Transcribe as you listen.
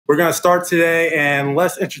We're going to start today, and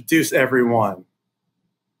let's introduce everyone.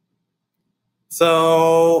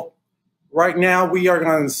 So right now we are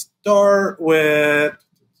going to start with,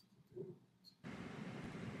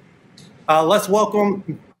 let's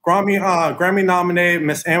welcome Grammy-nominated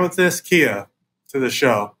Miss Amythyst Kiah to the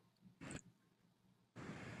show. All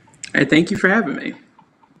right, thank you for having me.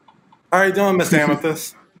 How are you doing, Miss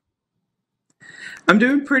Amythyst? I'm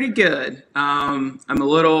doing pretty good. I'm a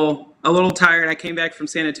little tired. I came back from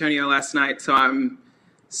San Antonio last night, so I'm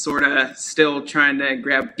sort of still trying to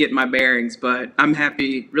get my bearings, but I'm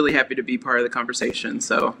really happy to be part of the conversation.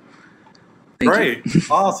 So Great.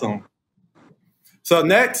 Awesome. So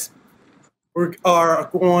next, we are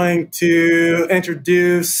going to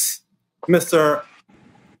introduce Mr.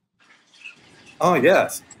 Oh,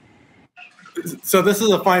 yes. So this is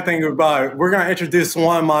a funny thing about it. We're going to introduce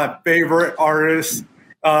one of my favorite artists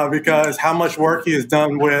because how much work he has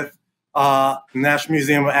done with the National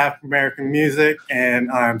Museum of African American Music,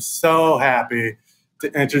 and I'm so happy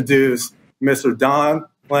to introduce Mr. Don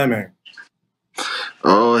Fleming.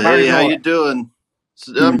 Oh, hey, how you doing?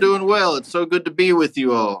 I'm doing well. It's so good to be with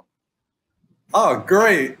you all. Oh,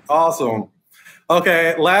 great. Awesome.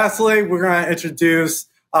 Okay, lastly, we're going to introduce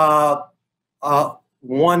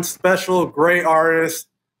one special great artist,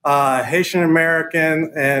 Haitian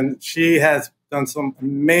American, and she has done some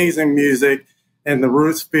amazing music in the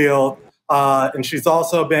roots field. And she's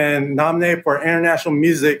also been nominated for an International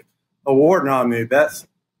Music Award nominee. That's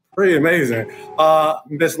pretty amazing.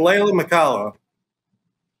 Miss Leyla McCalla.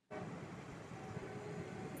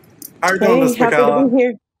 How are you doing, Miss McCalla? Happy to be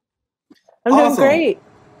here. I'm doing great.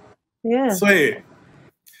 Yeah. Sweet.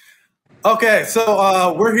 Okay,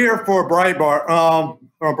 so we're here for Birthright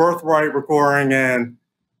recording, and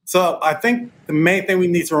so I think the main thing we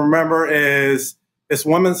need to remember is it's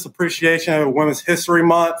Women's Appreciation and Women's History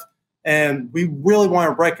Month, and we really want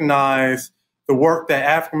to recognize the work that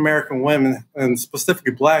African American women, and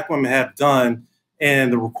specifically Black women, have done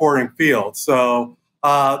in the recording field. So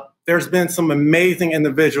there's been some amazing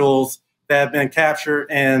individuals that have been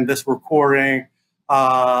captured in this recording.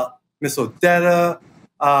 Miss Odetta,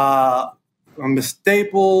 Miss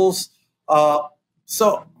Staples.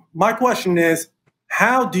 So my question is,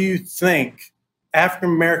 how do you think African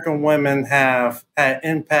American women have had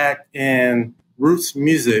impact in roots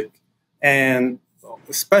music, and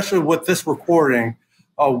especially with this recording?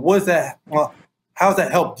 How's that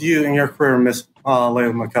helped you in your career, Miss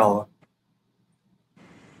Leyla McCalla?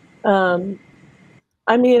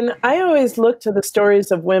 I mean, I always look to the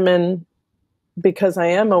stories of women because I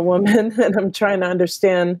am a woman and I'm trying to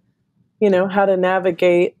understand, how to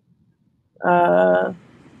navigate,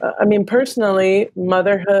 personally,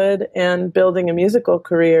 motherhood and building a musical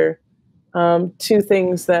career, two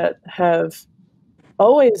things that have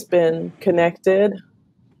always been connected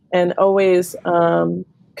and always always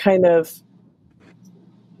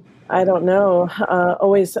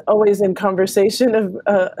in conversation of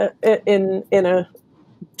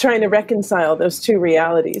trying to reconcile those two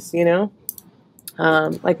realities,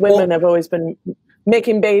 like women have always been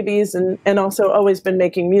making babies and also always been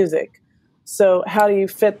making music. So how do you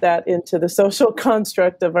fit that into the social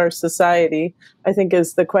construct of our society, I think,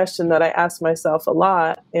 is the question that I ask myself a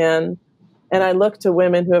lot. And I look to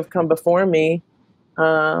women who have come before me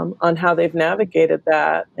on how they've navigated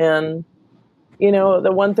that. And,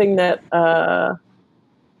 the one thing that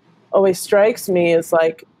always strikes me is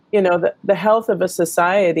like, the health of a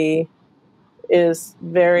society is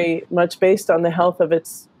very much based on the health of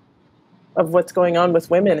what's going on with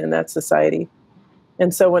women in that society.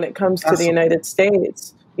 And so when it comes to the United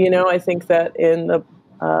States, I think that in the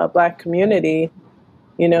Black community,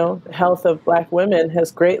 the health of Black women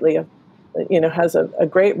has greatly, has a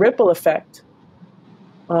great ripple effect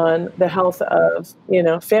on the health of,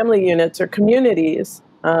 family units or communities.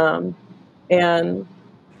 And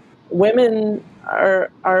women are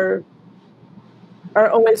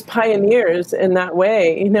always pioneers in that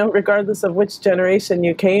way, regardless of which generation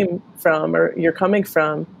you came from or you're coming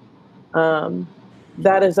from.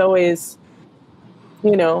 That is always,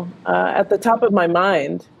 at the top of my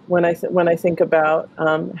mind when I think about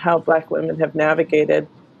how Black women have navigated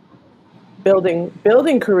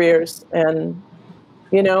building careers. And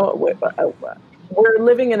we're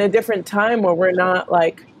living in a different time where we're not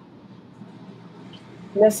like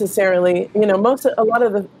necessarily, a lot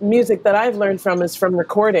of the music that I've learned from is from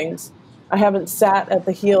recordings. I haven't sat at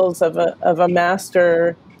the heels of a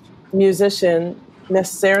master musician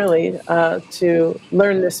necessarily to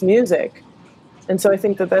learn this music. And so I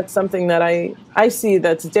think that that's something that I see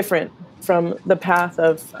that's different from the path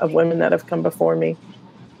of women that have come before me.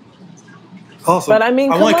 Awesome. But I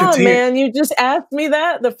mean, come on, man! You just asked me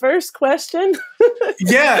that the first question.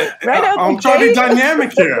 Yeah, right out I'm the trying to be gate.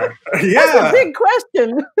 dynamic here. Yeah, that's a big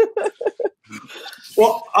question.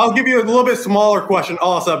 Well, I'll give you a little bit smaller question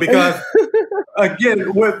also, because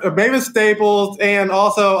again, with Mavis Staples and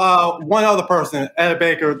also one other person, Ed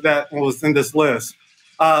Baker, that was in this list,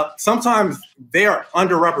 sometimes they are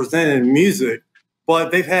underrepresented in music,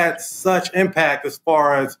 but they've had such impact as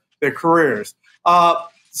far as their careers.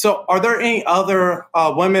 So are there any other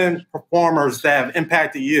women performers that have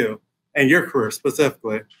impacted you and your career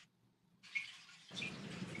specifically?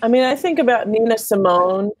 I mean, I think about Nina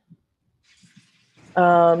Simone,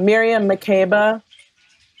 Miriam Makeba,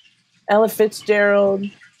 Ella Fitzgerald,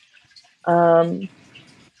 oh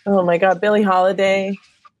my God, Billie Holiday.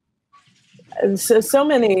 So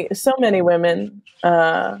many women.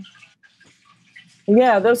 Yeah,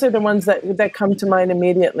 those are the ones that come to mind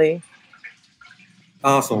immediately.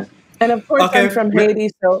 Awesome. And of course, I'm from Haiti,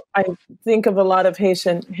 so I think of a lot of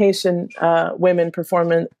Haitian women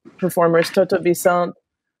performers. Toto Vicente,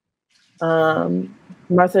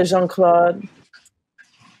 Martha Jean-Claude,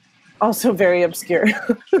 also very obscure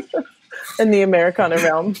in the Americana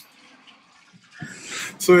realm.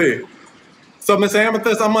 Sweet. So, Miss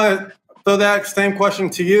Amythyst, I'm gonna throw that same question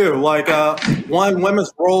to you. Like,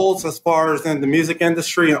 women's roles as far as in the music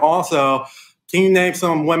industry, and also, can you name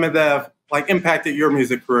some women that have impacted your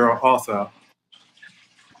music career also?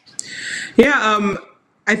 Yeah,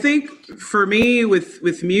 I think for me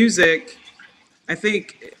with music, I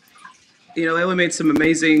think Leyla made some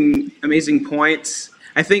amazing points.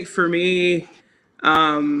 I think for me,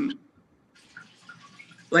 having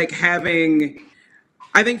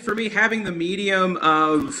the medium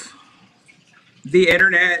of the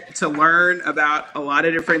internet to learn about a lot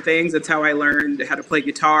of different things. That's how I learned how to play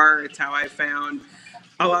guitar. It's how I found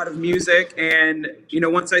a lot of music. And,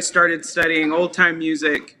 once I started studying old time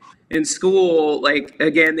music in school,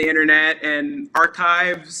 again, the internet and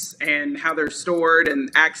archives and how they're stored and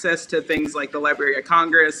access to things like the Library of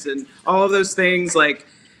Congress and all of those things,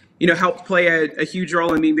 helped play a huge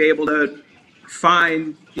role in me being able to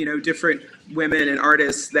find, different women and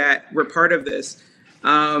artists that were part of this.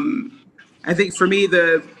 I think for me,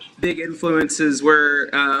 the big influences were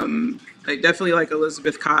definitely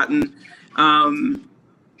Elizabeth Cotton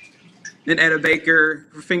and Etta Baker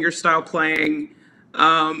for fingerstyle playing,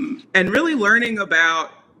 and really learning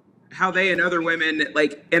about how they and other women,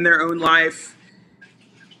 in their own life,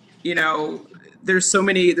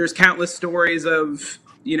 there's countless stories of,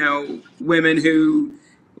 women who,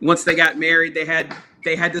 once they got married, they had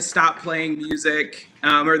to stop playing music,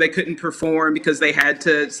 or they couldn't perform because they had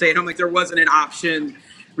to stay at home. There wasn't an option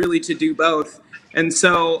really to do both. And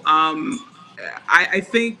so I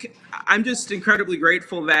think I'm just incredibly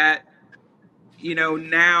grateful that,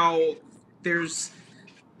 now there's,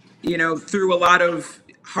 through a lot of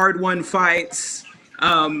hard-won fights,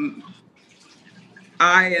 I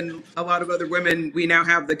and a lot of other women, we now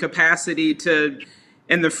have the capacity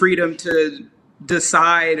and the freedom to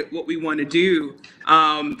decide what we want to do.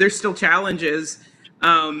 There's still challenges.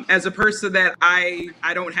 As a person that I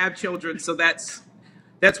don't have children, so that's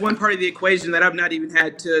one part of the equation that I've not even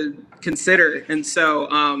had to consider. And so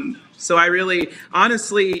I really,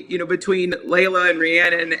 honestly, between Leyla and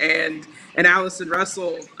Rhiannon and Allison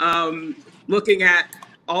Russell, looking at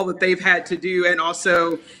all that they've had to do and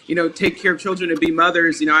also, take care of children and be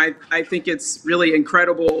mothers, I think it's really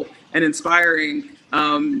incredible and inspiring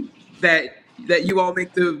that you all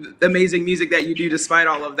make the amazing music that you do despite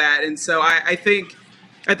all of that. And so I think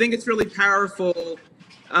it's really powerful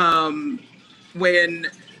when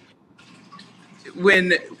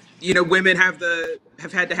women have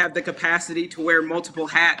had to have the capacity to wear multiple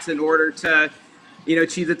hats in order to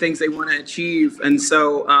achieve the things they want to achieve. And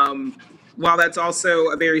so while that's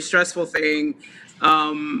also a very stressful thing,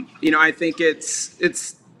 I think it's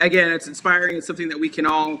inspiring. It's something that we can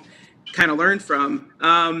all kind of learn from.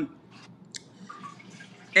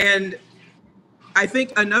 And I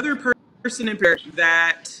think another person in particular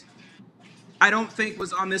that I don't think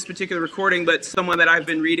was on this particular recording, but someone that I've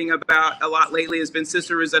been reading about a lot lately has been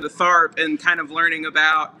Sister Rosetta Tharpe, and kind of learning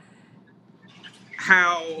about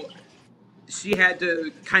how she had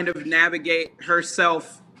to kind of navigate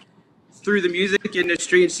herself through the music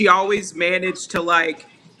industry. And she always managed to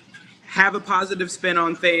have a positive spin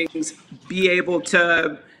on things, be able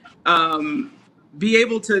to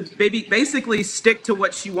basically stick to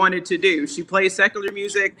what she wanted to do. She plays secular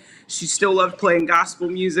music. She still loved playing gospel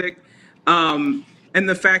music. And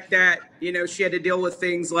the fact that, she had to deal with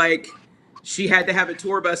things like she had to have a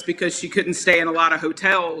tour bus because she couldn't stay in a lot of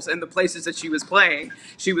hotels and the places that she was playing.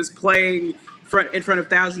 She was playing in front of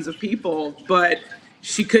thousands of people, but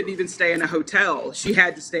she couldn't even stay in a hotel. She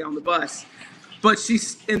had to stay on the bus. But she,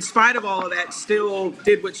 in spite of all of that, still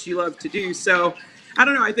did what she loved to do. So I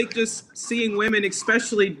don't know. I think just seeing women,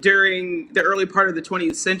 especially during the early part of the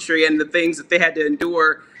 20th century and the things that they had to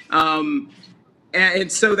endure,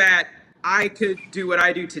 and so that I could do what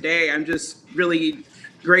I do today, I'm just really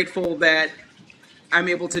grateful that I'm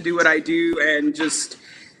able to do what I do, and just,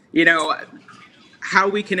 you know, how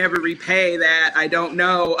we can ever repay that, I don't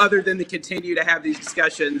know, other than to continue to have these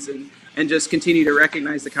discussions and just continue to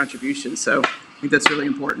recognize the contributions. So I think that's really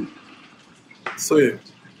important. Sweet.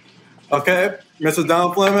 Okay, Mr.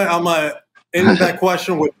 Don Fleming, I'm going to end that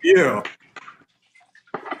question with you.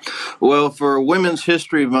 Well, for Women's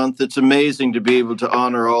History Month, it's amazing to be able to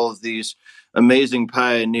honor all of these amazing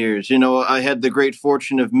pioneers. You know, I had the great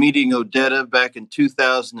fortune of meeting Odetta back in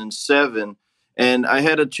 2007, and I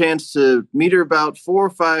had a chance to meet her about 4 or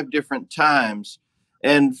 5 different times.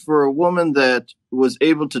 And for a woman that was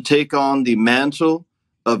able to take on the mantle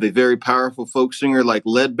of a very powerful folk singer like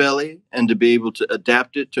Leadbelly and to be able to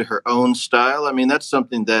adapt it to her own style, I mean, that's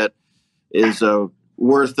something that is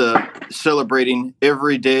worth celebrating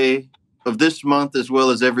every day of this month as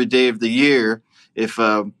well as every day of the year if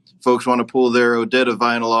folks want to pull their Odetta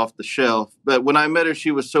vinyl off the shelf. But when I met her,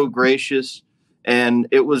 she was so gracious, and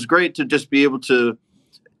it was great to just be able to,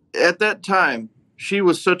 at that time, she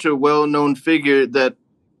was such a well-known figure that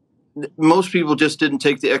most people just didn't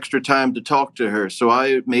take the extra time to talk to her. So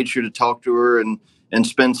I made sure to talk to her and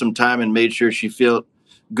spend some time and made sure she felt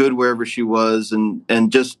good wherever she was.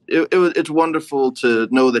 And just, it's wonderful to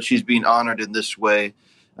know that she's being honored in this way.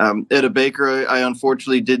 Etta Baker, I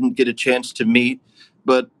unfortunately didn't get a chance to meet,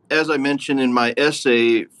 but as I mentioned in my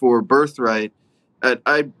essay for Birthright,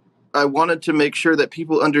 I wanted to make sure that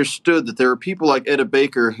people understood that there are people like Etta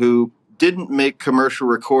Baker who didn't make commercial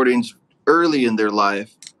recordings early in their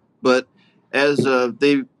life, but as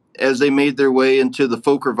they made their way into the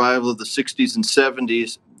folk revival of the 60s and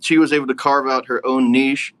 70s, she was able to carve out her own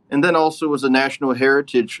niche, and then also was a National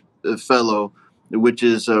Heritage Fellow, which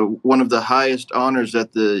is one of the highest honors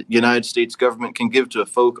that the United States government can give to a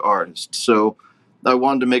folk artist. So I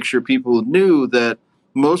wanted to make sure people knew that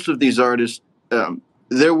most of these artists,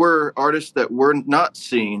 there were artists that were not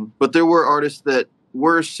seen, but there were artists that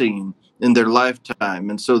were seen in their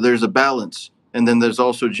lifetime. And so there's a balance. And then there's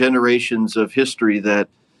also generations of history that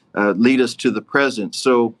lead us to the present.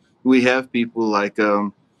 So we have people like,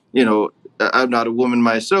 I'm not a woman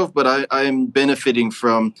myself, but I am benefiting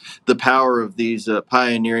from the power of these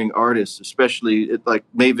pioneering artists, especially like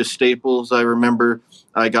Mavis Staples. I remember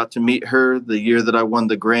I got to meet her the year that I won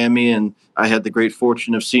the Grammy, and I had the great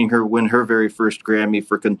fortune of seeing her win her very first Grammy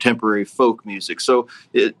for contemporary folk music. So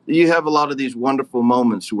you have a lot of these wonderful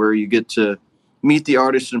moments where you get to meet the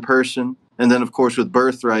artist in person. And then, of course, with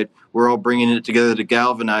Birthright, we're all bringing it together to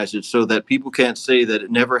galvanize it so that people can't say that it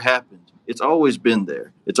never happened. It's always been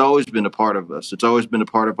there. It's always been a part of us. It's always been a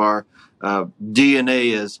part of our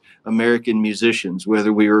DNA as American musicians,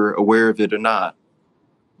 whether we were aware of it or not.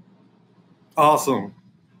 Awesome.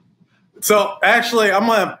 So actually, I'm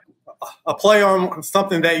going to play on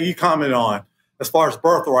something that you commented on as far as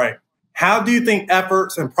Birthright. How do you think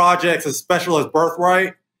efforts and projects as special as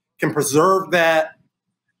Birthright can preserve that,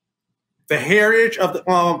 the heritage of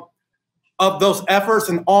those efforts,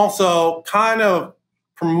 and also kind of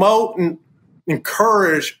promote and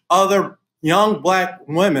encourage other young Black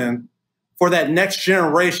women for that next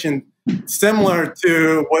generation, similar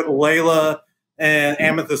to what Leyla and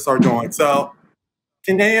Amythyst are doing? So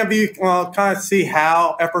can any of you kind of see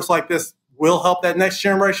how efforts like this will help that next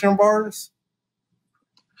generation of artists?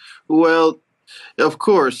 Well, of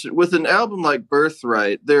course, with an album like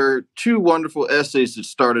Birthright, there are 2 wonderful essays that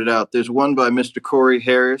started out. There's one by Mr. Corey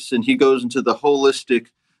Harris, and he goes into the holistic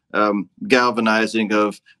galvanizing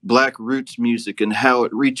of Black Roots music and how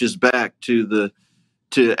it reaches back to the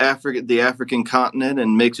African continent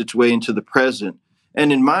and makes its way into the present.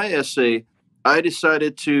 And in my essay, I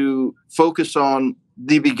decided to focus on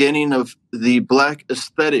the beginning of the Black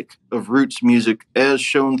aesthetic of roots music as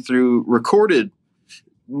shown through recorded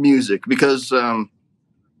music, because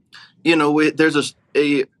there's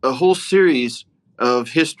a whole series of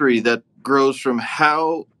history that grows from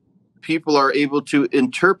how people are able to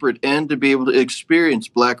interpret and to be able to experience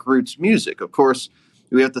Black Roots music. Of course,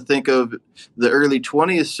 we have to think of the early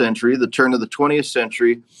 20th century, the turn of the 20th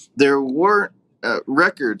century. There weren't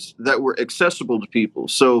records that were accessible to people.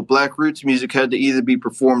 So Black Roots music had to either be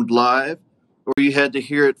performed live, or you had to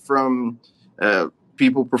hear it from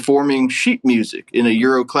people performing sheet music in a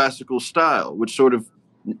Euroclassical style, which sort of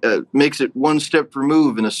makes it one step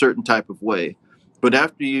removed in a certain type of way. But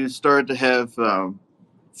after you start to have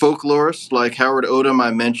folklorists like Howard Odum,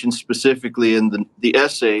 I mentioned specifically in the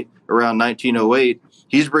essay around 1908,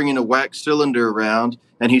 he's bringing a wax cylinder around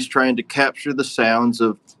and he's trying to capture the sounds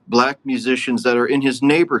of Black musicians that are in his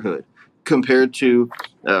neighborhood, compared to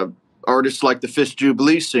artists like the Fisk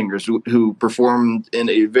Jubilee Singers who performed in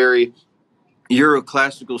a very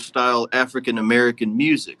Euroclassical style African American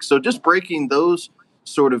music. So just breaking those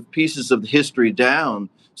sort of pieces of history down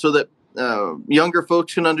so that younger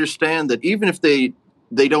folks can understand that even if they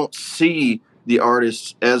don't see the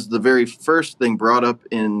artists as the very first thing brought up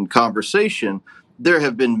in conversation, there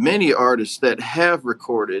have been many artists that have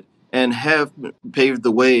recorded and have paved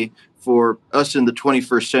the way for us in the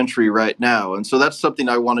 21st century right now. And so that's something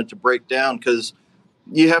I wanted to break down, because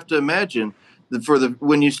you have to imagine that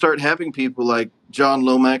when you start having people like John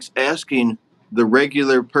Lomax asking the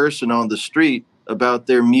regular person on the street about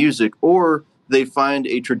their music, or they find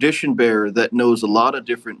a tradition bearer that knows a lot of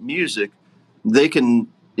different music, they can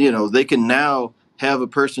now have a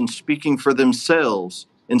person speaking for themselves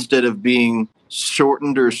instead of being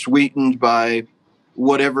shortened or sweetened by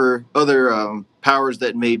whatever other powers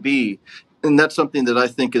that may be. And that's something that I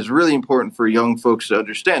think is really important for young folks to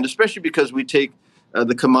understand, especially because we take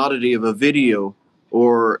the commodity of a video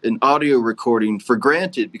or an audio recording for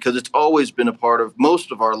granted, because it's always been a part of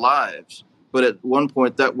most of our lives. But at one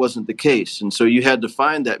point, that wasn't the case. And so you had to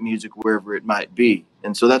find that music wherever it might be.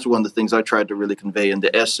 And so that's one of the things I tried to really convey in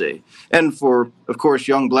the essay. And for, of course,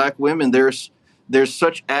 young Black women, there's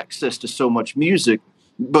such access to so much music,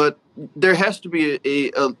 but there has to be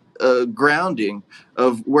a grounding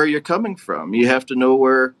of where you're coming from. You have to know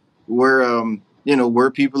where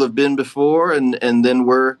people have been before, and then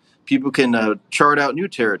where people can chart out new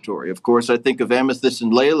territory. Of course, I think of Amythyst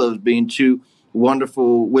and Leyla as being two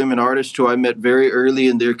wonderful women artists who I met very early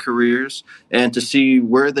in their careers, and to see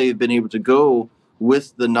where they've been able to go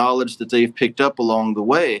with the knowledge that they've picked up along the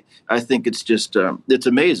way, I think it's just it's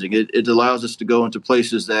amazing. It allows us to go into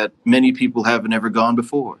places that many people haven't ever gone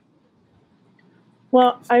before.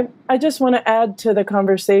 Well, I just want to add to the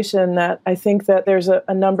conversation that I think that there's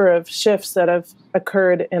a number of shifts that have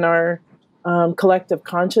occurred in our collective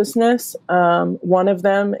consciousness. One of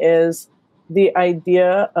them is the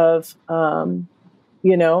idea of,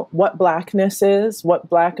 what Blackness is, what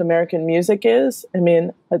Black American music is. I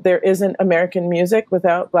mean, there isn't American music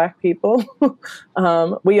without Black people.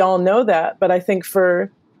 We all know that. But I think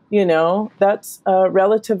that's a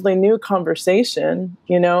relatively new conversation,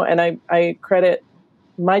 and I credit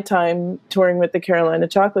my time touring with the Carolina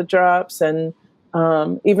Chocolate Drops and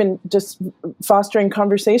even just fostering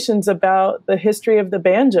conversations about the history of the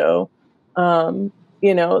banjo.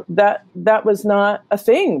 That was not a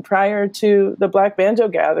thing prior to the Black Banjo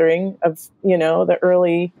Gathering of, the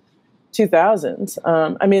early 2000s.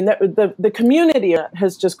 I mean, the community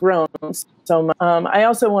has just grown so much. I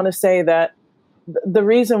also want to say that the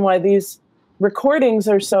reason why these recordings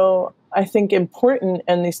are so, I think, important,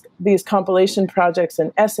 and these compilation projects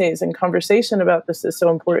and essays and conversation about this is so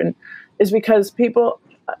important, is because people,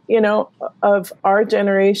 of our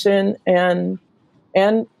generation and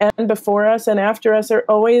before us and after us are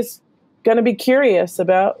always going to be curious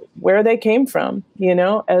about where they came from.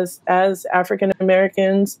 As African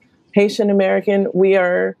Americans, Haitian American, we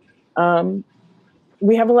have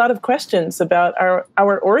a lot of questions about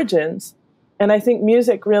our origins, and I think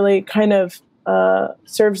music really kind of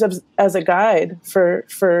serves as a guide for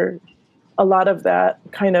a lot of that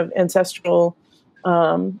kind of ancestral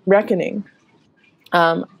reckoning.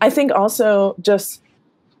 I think also just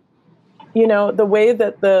the way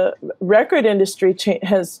that the record industry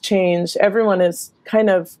has changed, everyone is kind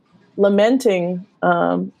of lamenting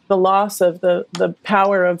the loss of the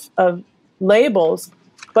power of labels,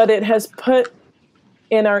 but it has put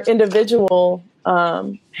in our individual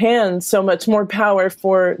hands so much more power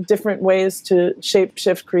for different ways to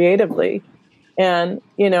shift creatively. And,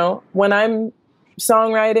 when I'm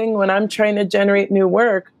songwriting, when I'm trying to generate new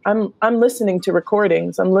work, I'm listening to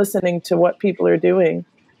recordings, I'm listening to what people are doing.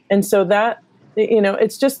 And so that,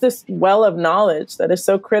 it's just this well of knowledge that is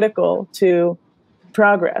so critical to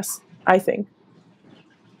progress, I think.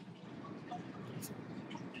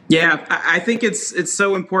 Yeah, I think it's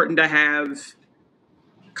so important to have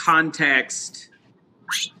context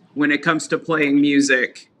when it comes to playing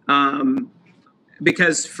music.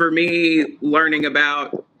 Because for me, learning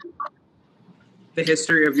about the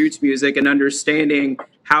history of roots music and understanding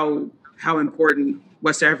how important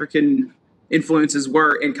West African influences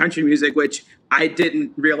were in country music, which I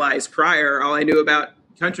didn't realize prior. All I knew about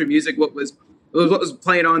country music what was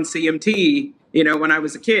playing on CMT, when I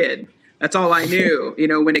was a kid. That's all I knew.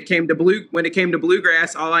 When it came to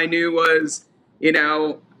bluegrass, all I knew was, you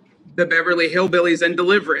know, the Beverly Hillbillies and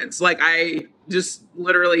Deliverance. Like, I just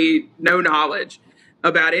literally no knowledge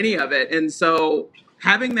about any of it. And so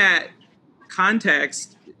having that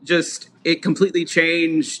context, it completely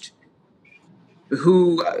changed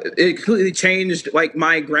like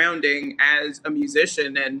my grounding as a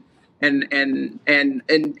musician, and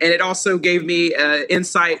it also gave me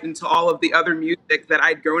insight into all of the other music that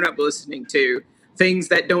I'd grown up listening to, things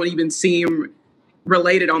that don't even seem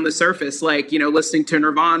related on the surface, like, you know, listening to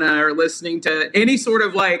Nirvana or listening to any sort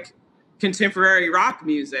of like contemporary rock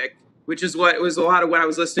music, which is what was a lot of what I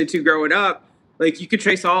was listening to growing up. Like, you could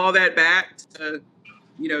trace all that back to,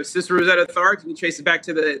 you know, Sister Rosetta Tharpe. You can trace it back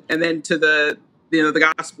to the you know,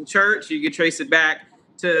 the gospel church. You could trace it back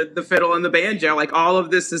to the fiddle and the banjo. Like, all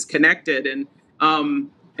of this is connected, and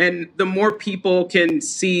the more people can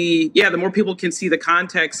see, the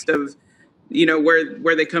context of, you know,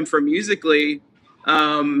 where they come from musically,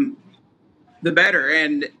 the better.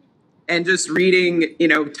 And just reading, you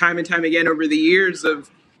know, time and time again over the years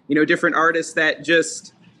of, you know, different artists that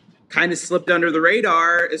just kind of slipped under the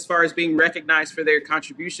radar as far as being recognized for their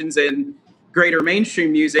contributions in greater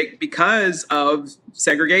mainstream music because of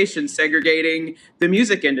segregating the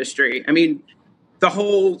music industry. I mean, the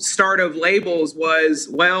whole start of labels was,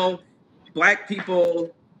 well, Black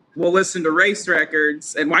people will listen to race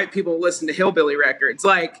records and white people will listen to hillbilly records.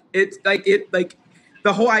 Like,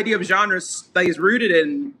 the whole idea of genre stays rooted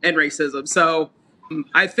in racism. So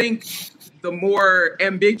I think the more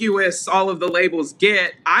ambiguous all of the labels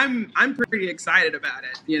get, I'm pretty excited about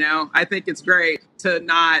it. You know, I think it's great to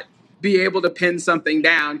not be able to pin something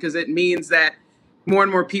down, because it means that more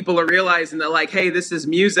and more people are realizing that, like, hey, this is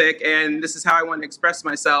music and this is how I want to express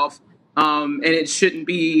myself. And it shouldn't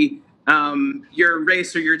be your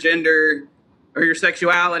race or your gender or your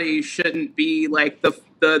sexuality shouldn't be like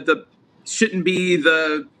shouldn't be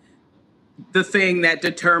the thing that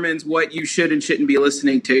determines what you should and shouldn't be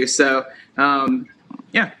listening to. So,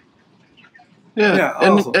 yeah.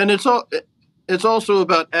 Awesome. And it's also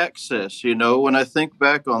about access. You know, when I think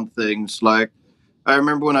back on things, like, I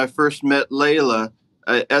remember when I first met Leyla,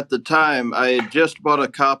 at the time I had just bought a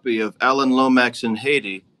copy of Alan Lomax in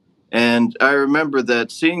Haiti. And I remember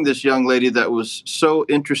that seeing this young lady that was so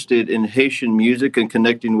interested in Haitian music and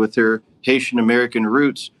connecting with her Haitian American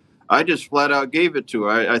roots, I just flat out gave it to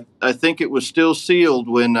her. I think it was still sealed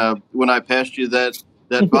when I passed you that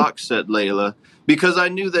box set, Leyla, because I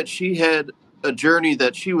knew that she had a journey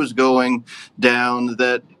that she was going down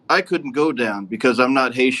that I couldn't go down because I'm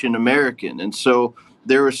not Haitian American. And so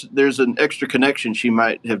there's an extra connection she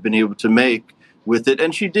might have been able to make with it.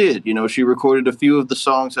 And she did. You know, she recorded a few of the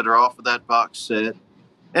songs that are off of that box set.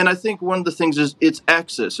 And I think one of the things is it's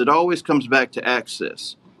access. It always comes back to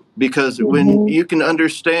access. Because when you can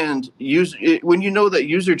understand, when you know that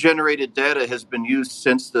user-generated data has been used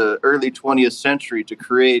since the early 20th century to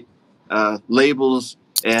create labels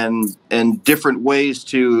and different ways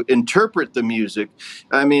to interpret the music,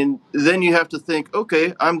 I mean, then you have to think,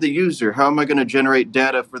 okay, I'm the user. How am I going to generate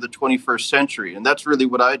data for the 21st century? And that's really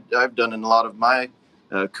what I've done in a lot of my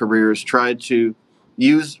career, is tried to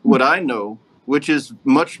use what I know, which is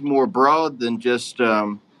much more broad than just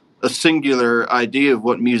a singular idea of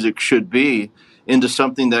what music should be, into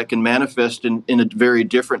something that can manifest in a very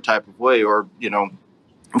different type of way. Or, you know,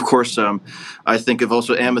 of course, I think of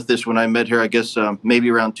also Amythyst when I met her, I guess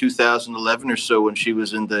maybe around 2011 or so, when she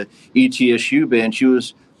was in the ETSU band. She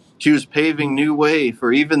was paving new way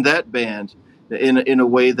for even that band in a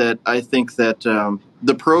way that I think that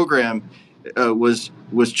the program was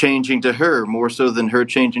changing to her more so than her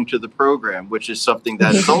changing to the program, which is something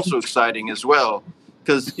that is also exciting as well.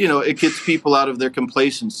 Because, you know, it gets people out of their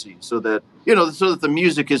complacency so that the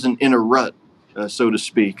music isn't in a rut, so to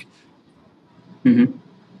speak. Mm-hmm.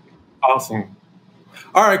 Awesome.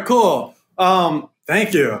 All right, cool.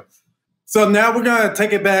 Thank you. So now we're going to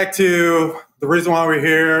take it back to the reason why we're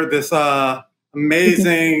here, this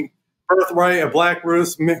amazing Birthright, a Black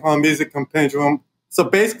Roots Music Compendium. So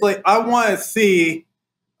basically, I want to see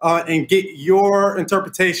and get your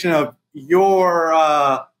interpretation of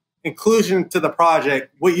your inclusion to the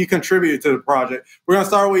project, what you contribute to the project. We're going to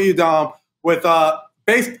start with you, Dom, with the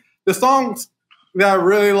songs that I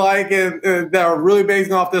really like and that are really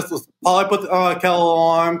based off this was Polly Put the Kettle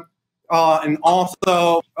On, and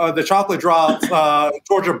also the Chocolate Drops,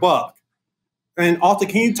 Georgia Buck. And also,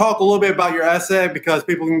 can you talk a little bit about your essay, because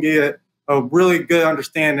people can get a really good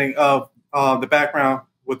understanding of the background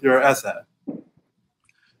with your essay?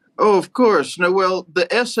 Oh, of course. No, well,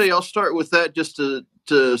 the essay, I'll start with that just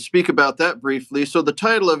to speak about that briefly. So the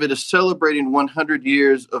title of it is Celebrating 100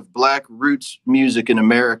 Years of Black Roots Music in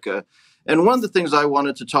America. And one of the things I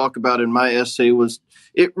wanted to talk about in my essay was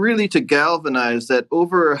it really to galvanize that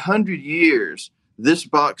over 100 years, this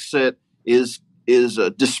box set is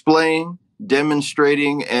displaying,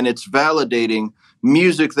 demonstrating, and it's validating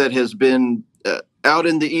music that has been out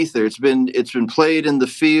in the ether. It's been played in the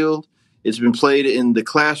field. It's been played in the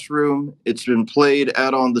classroom. It's been played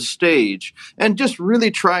out on the stage, and just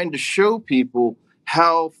really trying to show people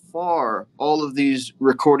how far all of these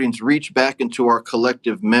recordings reach back into our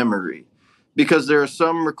collective memory. Because there are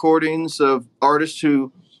some recordings of artists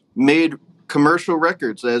who made commercial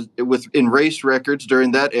records in race records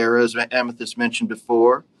during that era, as Amythyst mentioned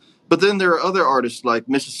before. But then there are other artists like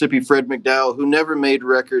Mississippi Fred McDowell who never made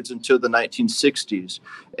records until the 1960s.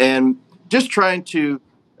 And just trying to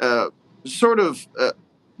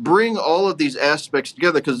bring all of these aspects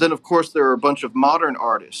together, because then, of course, there are a bunch of modern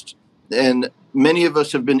artists. And many of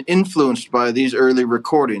us have been influenced by these early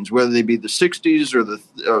recordings, whether they be the 60s or the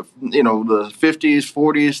 50s,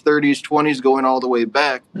 40s, 30s, 20s, going all the way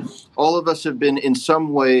back. All of us have been in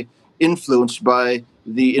some way influenced by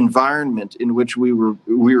the environment in which we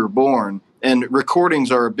were born. And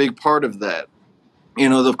recordings are a big part of that.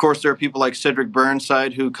 Of course, there are people like Cedric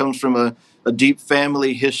Burnside, who comes from a deep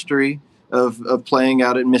family history of playing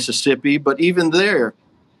out in Mississippi. But even there,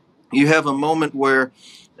 you have a moment where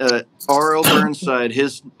R.L. Burnside,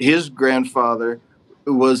 his grandfather,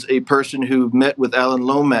 was a person who met with Alan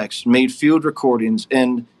Lomax, made field recordings,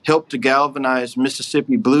 and helped to galvanize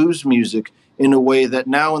Mississippi blues music in a way that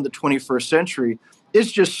now in the 21st century,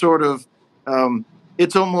 it's just sort of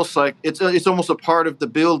it's almost like it's almost a part of the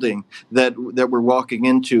building that we're walking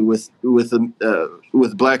into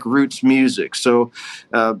with Black Roots music. So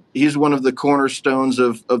he's one of the cornerstones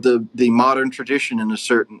of the modern tradition in a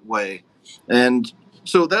certain way, and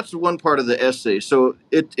so that's one part of the essay. So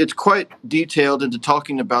it's quite detailed into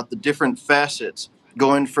talking about the different facets,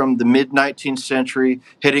 going from the mid-19th century,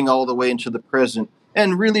 heading all the way into the present,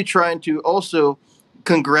 and really trying to also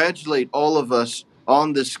congratulate all of us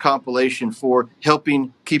on this compilation for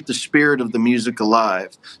helping keep the spirit of the music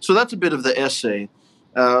alive. So that's a bit of the essay.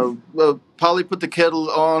 Polly Put the Kettle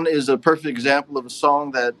On is a perfect example of a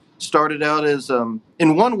song that started out as,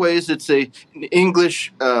 in one ways, it's an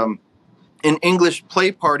English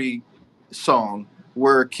play party song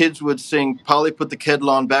where kids would sing Polly Put the Kettle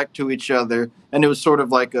On back to each other. And it was sort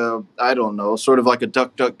of like a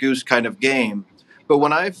Duck, Duck, Goose kind of game. But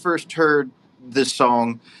when I first heard this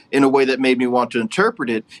song in a way that made me want to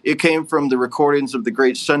interpret it, it came from the recordings of the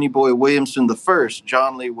great Sonny Boy Williamson I,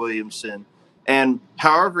 John Lee Williamson. And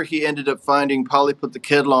however he ended up finding Polly Put the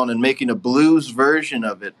Kettle On and making a blues version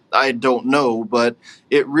of it, I don't know, but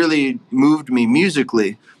it really moved me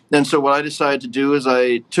musically. And so what I decided to do is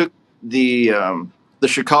I took the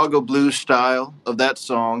Chicago blues style of that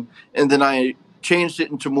song, and then I changed it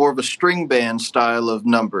into more of a string band style of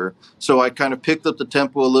number. So I kind of picked up the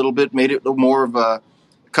tempo a little bit, made it more of a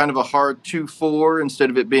kind of a hard 2/4 instead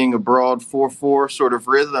of it being a broad 4/4 sort of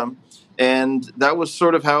rhythm. And that was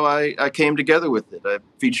sort of how I came together with it. I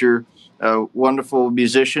feature a wonderful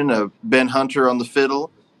musician, Ben Hunter on the fiddle,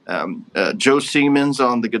 Joe Siemens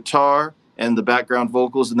on the guitar and the background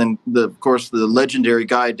vocals, and then, of course, the legendary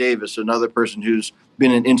Guy Davis, another person who's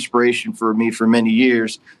been an inspiration for me for many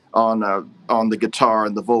years on the guitar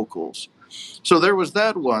and the vocals. So there was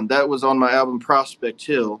that one. That was on my album Prospect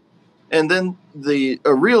Hill. And then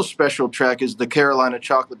a real special track is the Carolina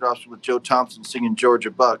Chocolate Drops with Joe Thompson singing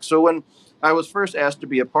Georgia Buck. So when I was first asked to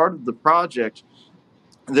be a part of the project,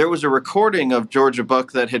 there was a recording of Georgia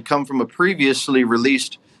Buck that had come from a previously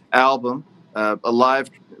released album, a live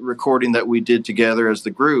recording that we did together as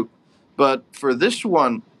the group. But for this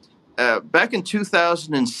one, back in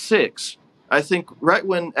 2006, I think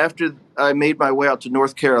after I made my way out to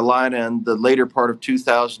North Carolina and the later part of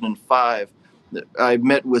 2005, I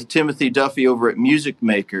met with Timothy Duffy over at Music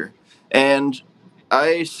Maker, and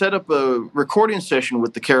I set up a recording session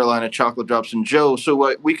with the Carolina Chocolate Drops and Joe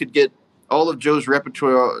so we could get all of Joe's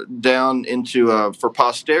repertoire down into for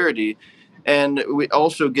posterity, and we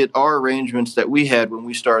also get our arrangements that we had when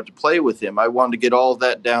we started to play with him. I wanted to get all of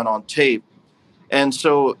that down on tape. And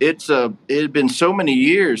so it had been so many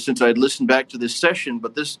years since I'd listened back to this session,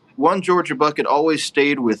 but this one Georgia Buck had always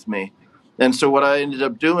stayed with me. And so what I ended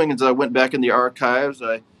up doing is I went back in the archives,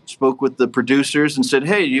 I spoke with the producers and said,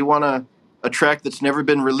 hey, you want a track that's never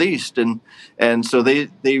been released? And so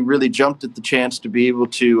they really jumped at the chance to be able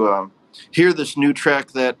to hear this new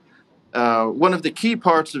track that one of the key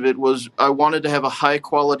parts of it was I wanted to have a high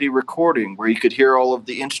quality recording where you could hear all of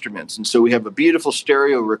the instruments. And so we have a beautiful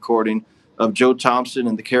stereo recording of Joe Thompson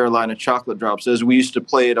and the Carolina Chocolate Drops as we used to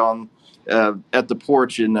play it on at the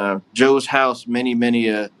porch in Joe's house many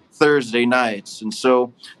Thursday nights. And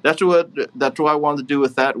so that's what I wanted to do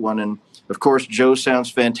with that one. And of course, Joe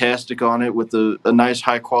sounds fantastic on it with a nice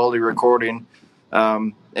high quality recording.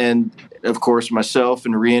 And of course, myself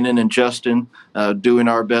and Rhiannon and Justin doing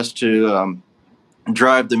our best to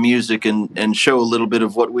drive the music and show a little bit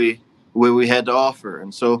of what we had to offer.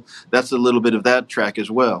 And so that's a little bit of that track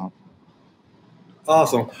as well.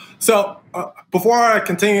 Awesome. So before I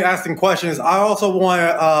continue asking questions, I also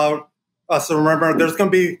want us to remember there's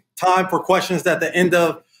going to be time for questions at the end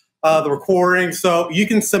of the recording. So you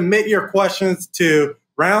can submit your questions to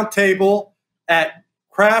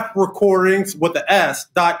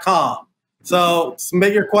roundtable@craftrecordings.com. So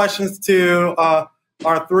submit your questions to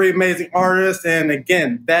our three amazing artists. And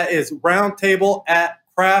again, that is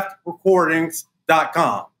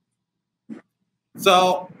roundtable@craftrecordings.com.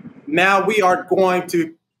 So now we are going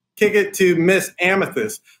to kick it to Miss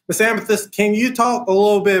Amythyst. Miss Amythyst, can you talk a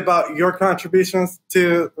little bit about your contributions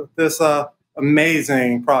to this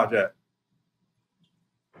amazing project?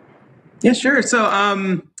 Yeah, sure.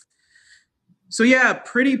 So yeah,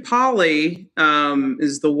 Pretty Polly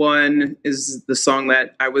is the song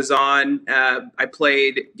that I was on. I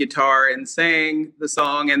played guitar and sang the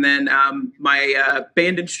song, and then my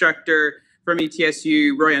band instructor from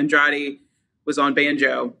ETSU, Roy Andrade, was on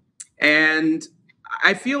banjo. And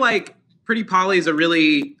I feel like Pretty Polly is a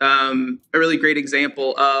really great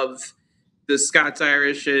example of the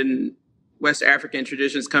Scots-Irish and West African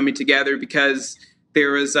traditions coming together, because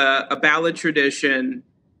there was a ballad tradition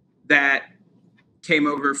that came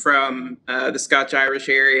over from the Scotch-Irish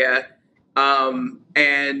area,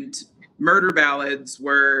 and murder ballads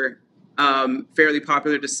were fairly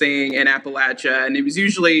popular to sing in Appalachia, and it was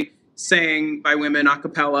usually sang by women a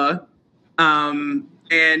cappella, and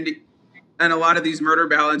a lot of these murder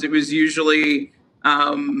ballads, it was usually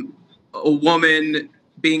a woman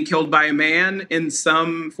being killed by a man in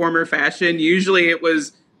some form or fashion. Usually it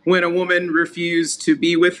was when a woman refused to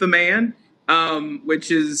be with the man,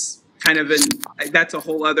 which is kind of that's a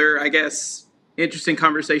whole other, I guess, interesting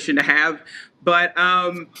conversation to have. But,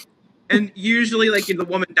 and usually like the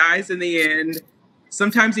woman dies in the end.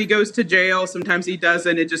 Sometimes he goes to jail, sometimes he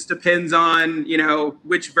doesn't. It just depends on,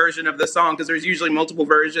 which version of the song, because there's usually multiple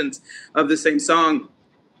versions of the same song.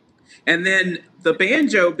 And then the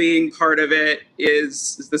banjo being part of it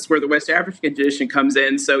is this where the West African tradition comes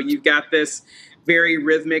in. So you've got this very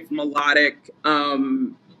rhythmic, melodic,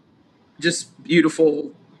 just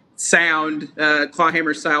beautiful sound,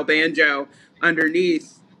 clawhammer style banjo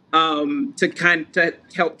underneath to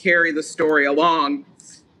help carry the story along.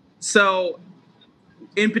 So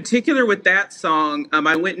in particular with that song,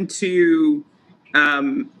 I went into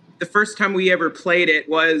the first time we ever played it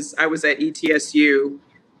was I was at ETSU,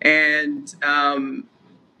 and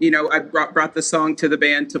I brought the song to the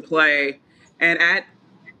band to play, and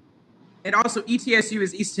also ETSU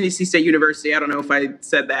is East Tennessee State University. I don't know if I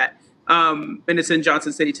said that, and it's in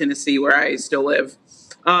Johnson City, Tennessee, where I still live.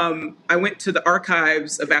 I went to the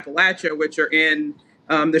archives of Appalachia, which are in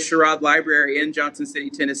the Sherrod Library in Johnson City,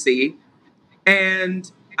 Tennessee.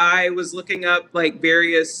 And I was looking up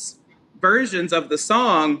various versions of the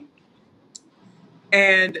song,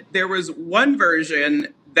 and there was one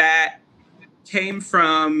version that came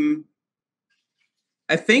from,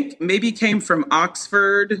 I think maybe came from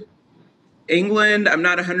Oxford, England. I'm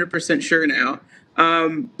not 100% sure now.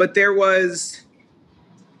 But there was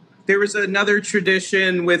another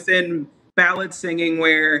tradition within ballad singing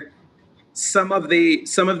where some of the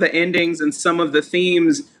endings and some of the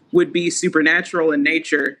themes would be supernatural in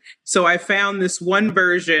nature. So I found this one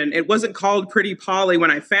version. It wasn't called Pretty Polly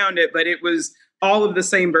when I found it, but it was all of the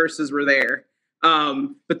same verses were there.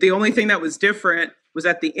 But the only thing that was different was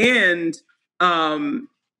at the end,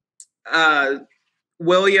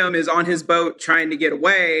 William is on his boat trying to get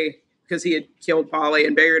away because he had killed Polly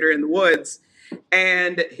and buried her in the woods.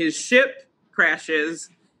 And his ship crashes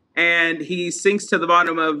and he sinks to the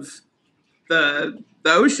bottom of the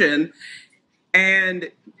ocean,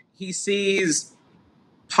 and he sees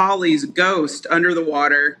Polly's ghost under the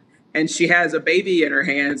water, and she has a baby in her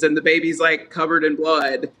hands, and the baby's covered in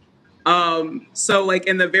blood. So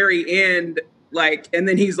in the very end, and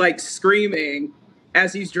then he's screaming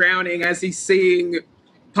as he's drowning, as he's seeing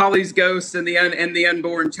Polly's ghost and the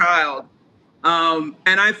unborn child. And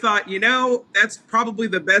I thought, that's probably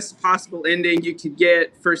the best possible ending you could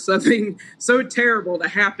get for something so terrible to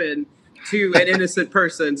happen to an innocent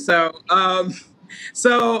person. So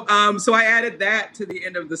I added that to the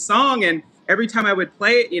end of the song, and every time I would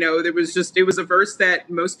play it, it was a verse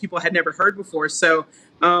that most people had never heard before. So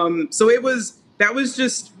that was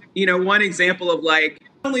just, one example of not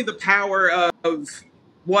only the power of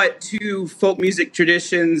what two folk music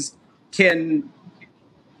traditions can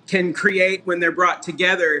create when they're brought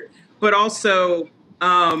together, but also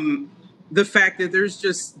the fact that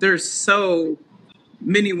there's so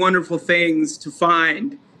many wonderful things to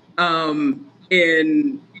find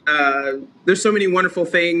there's so many wonderful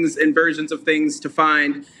things and versions of things to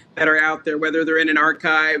find that are out there, whether they're in an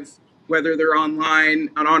archive, whether they're online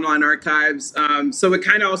on online archives. So it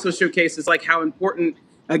kind of also showcases like how important,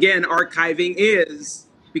 again, archiving is,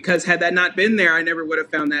 because had that not been there, I never would have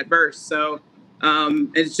found that verse. So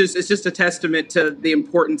it's just a testament to the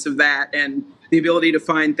importance of that and the ability to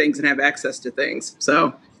find things and have access to things.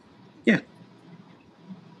 So, yeah.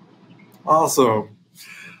 Awesome.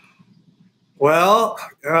 Well,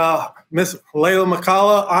 Miss Leyla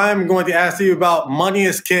McCalla, I'm going to ask you about Money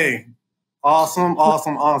is King. Awesome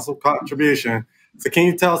contribution. So can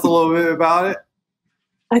you tell us a little bit about it?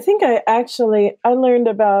 I think I learned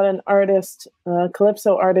about an artist, a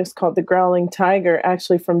calypso artist called the Growling Tiger,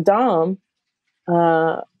 actually from Dom.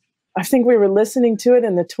 I think we were listening to it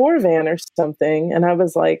in the tour van or something, and I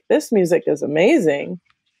was like, this music is amazing.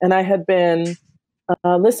 And I had been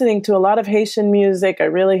listening to a lot of Haitian music. I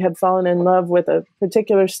really had fallen in love with a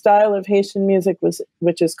particular style of Haitian music,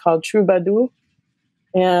 which is called troubadour.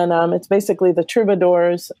 And it's basically the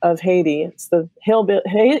troubadours of Haiti. It's the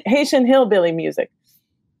Haitian hillbilly music.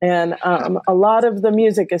 And a lot of the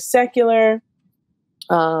music is secular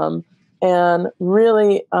and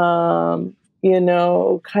really,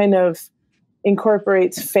 kind of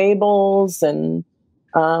incorporates fables and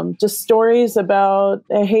just stories about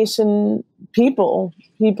Haitian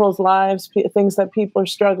people's lives, things that people are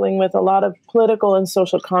struggling with, a lot of political and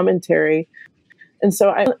social commentary. And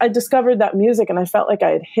so I discovered that music, and I felt like I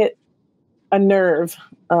had hit a nerve,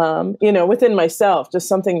 within myself, just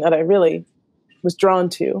something that I really was drawn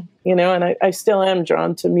to, and I still am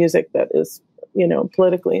drawn to music that is,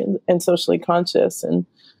 politically and socially conscious. And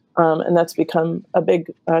that's become a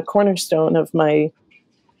big cornerstone of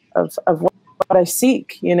of what I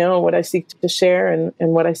seek, what I seek to share and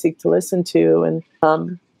what I seek to listen to.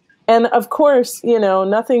 And of course,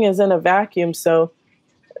 nothing is in a vacuum. So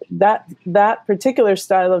that particular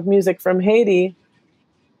style of music from Haiti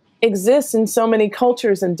exists in so many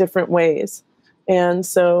cultures in different ways. And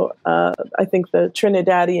so I think the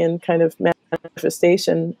Trinidadian kind of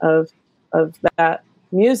manifestation of that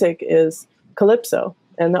music is calypso.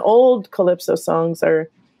 And the old calypso songs are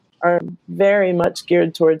very much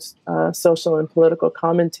geared towards social and political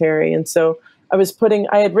commentary. And so I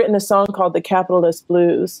had written a song called The Capitalist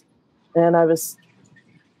Blues, and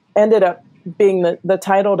ended up being the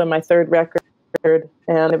title to my third record,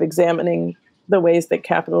 and of examining the ways that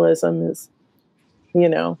capitalism is,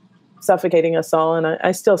 suffocating us all. And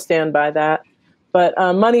I still stand by that. But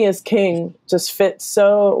Money is King just fits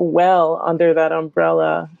so well under that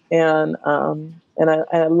umbrella. And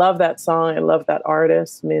I love that song. I love that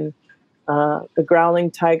artist. I mean, the Growling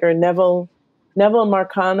Tiger, Neville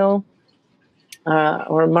Marcano,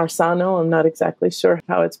 or Marsano, I'm not exactly sure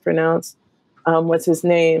how it's pronounced, was his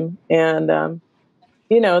name. And,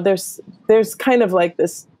 there's kind of like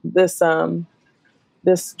this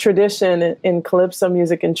tradition in calypso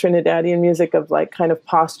music and Trinidadian music of like kind of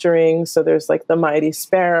posturing. So there's like the Mighty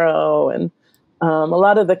Sparrow, and a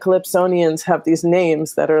lot of the calypsonians have these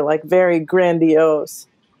names that are like very grandiose.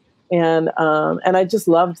 And I just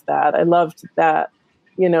loved that. I loved that,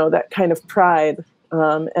 that kind of pride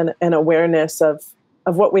and awareness of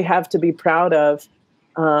what we have to be proud of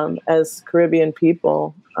as Caribbean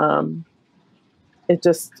people. It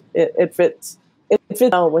fits. It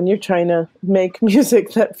fits well when you're trying to make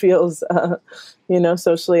music that feels,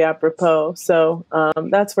 socially apropos. So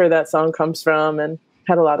that's where that song comes from, and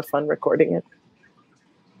had a lot of fun recording it.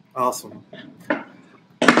 Awesome.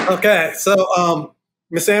 Okay, so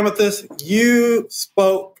Miss Amythyst, you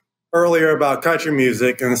spoke earlier about country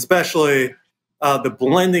music, and especially the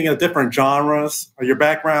blending of different genres, your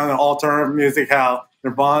background in alternative music, how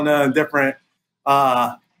Nirvana and different,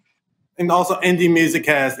 and also indie music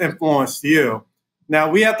has influenced you. Now,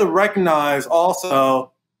 we have to recognize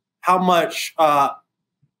also how much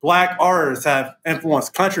Black artists have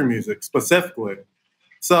influenced country music specifically.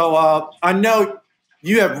 So I know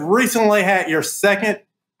you have recently had your second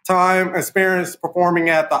time experience performing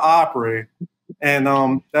at the Opry,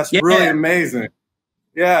 and that's really amazing.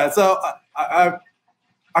 Yeah, so I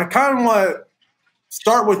kind of want to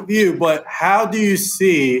start with you, but how do you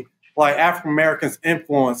see like African Americans'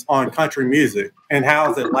 influence on country music, and how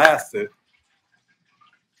has it lasted?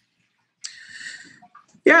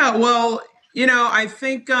 Yeah, well, I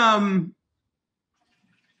think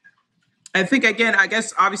again, I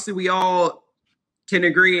guess obviously we all can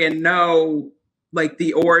agree and know like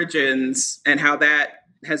the origins and how that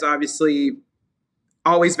has obviously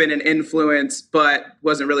always been an influence, but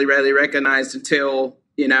wasn't really readily recognized until,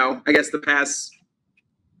 I guess the past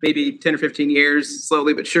maybe 10 or 15 years,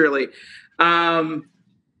 slowly but surely.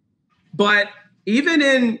 But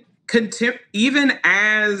even even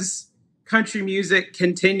as country music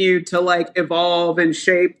continued to like evolve and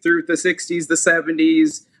shape through the 60s, the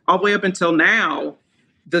 70s, all the way up until now,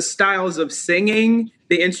 the styles of singing,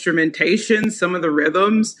 the instrumentation, some of the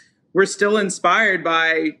rhythms were still inspired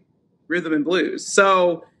by rhythm and blues.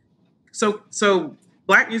 So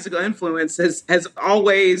Black musical influence has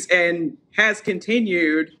always and has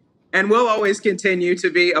continued and will always continue to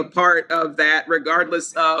be a part of that,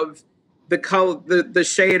 regardless of the color, the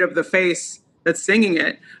shade of the face that's singing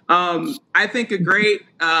it. I think there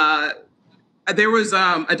was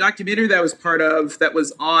a documentary that I was part of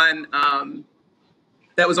that's on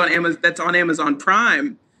Amazon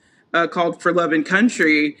Prime called For Love and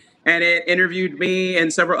Country, and it interviewed me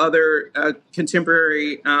and several other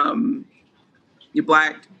contemporary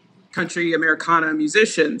Black country Americana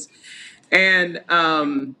musicians. And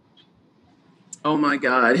oh my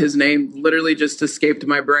God, his name literally just escaped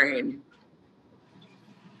my brain.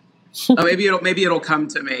 Maybe it'll come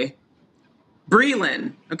to me.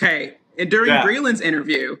 Breland. Okay. And during Breland's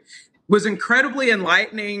interview was incredibly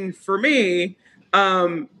enlightening for me,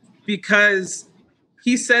 because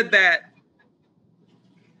he said that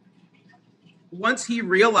once he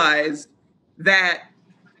realized that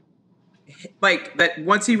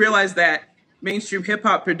mainstream hip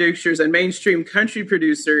hop producers and mainstream country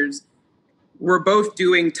producers were both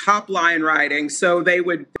doing top line writing. So there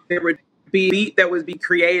would be a beat that would be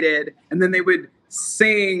created, and then they would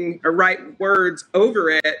sing or write words over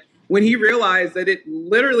it. When he realized that they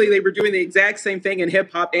were doing the exact same thing in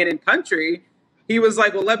hip hop and in country, he was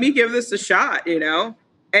like, well, let me give this a shot,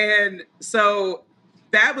 And so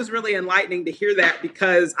that was really enlightening to hear that,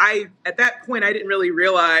 because at that point, I didn't really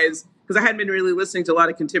realize, because I hadn't been really listening to a lot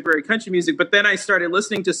of contemporary country music, but then I started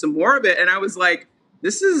listening to some more of it, and I was like,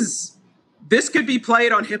 this could be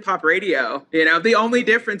played on hip hop radio. The only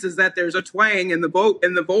difference is that there's a twang in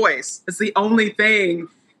the voice. It's the only thing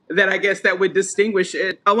that I guess that would distinguish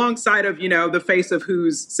it, alongside of, the face of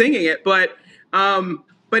who's singing it. But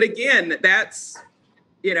again, that's,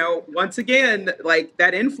 once again, like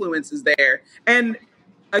that influence is there. And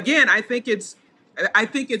again, I think it's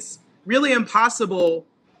really impossible,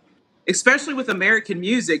 especially with American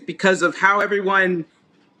music, because of how everyone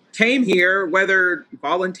came here, whether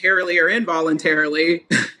voluntarily or involuntarily.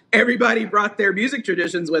 Everybody brought their music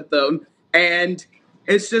traditions with them. And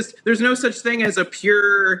it's just, there's no such thing as a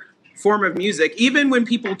pure form of music. Even when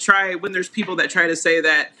there's people that try to say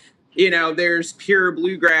that, there's pure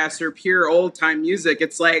bluegrass or pure old time music,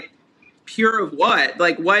 it's like, pure of what?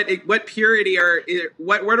 Like what purity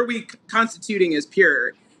what are we constituting as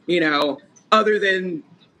pure, other than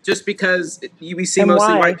just because we see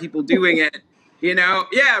mostly white people doing it,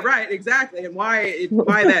 Yeah, right, exactly. And why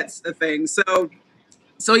that's a thing. So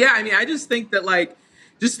yeah, I mean, I just think that like,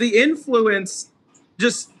 just the influence,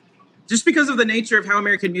 just because of the nature of how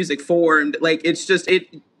American music formed, like it's just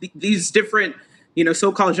these different,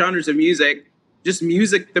 so-called genres of music, the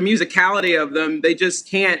musicality of them, they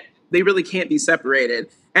really can't be separated.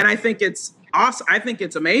 And I think it's awesome. I think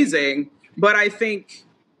it's amazing. But I think,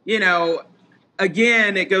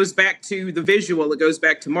 again, it goes back to the visual. It goes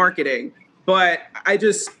back to marketing. But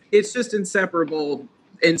it's just inseparable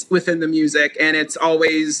within the music. And it's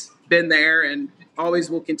always been there and always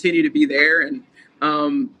will continue to be there. And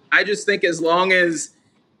I just think as long as,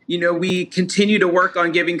 we continue to work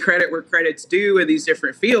on giving credit where credit's due in these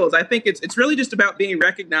different fields, I think it's really just about being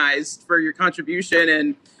recognized for your contribution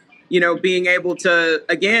and, being able to,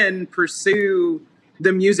 again, pursue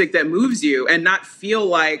the music that moves you and not feel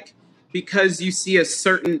like because you see a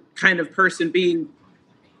certain kind of person being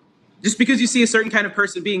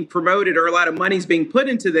promoted or a lot of money's being put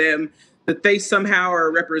into them, that they somehow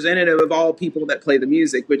are representative of all people that play the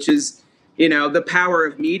music, which is, the power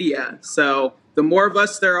of media. So the more of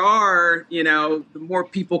us there are, the more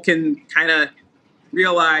people can kind of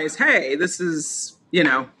realize, hey, this is,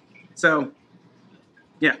 so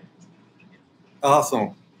yeah.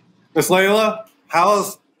 Awesome. Ms. Leyla, how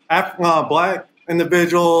has Black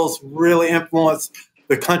individuals really influenced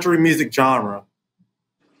the country music genre?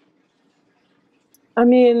 I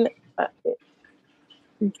mean,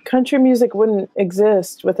 country music wouldn't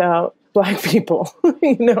exist without Black people.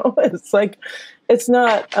 It's like, it's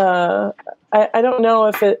not, I don't know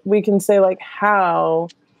if we can say like, how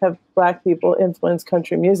have Black people influenced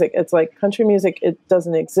country music? It's like country music, it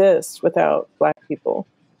doesn't exist without Black people.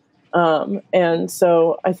 And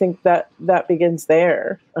so I think that begins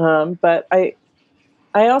there. But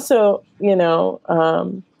I also,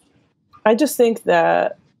 I just think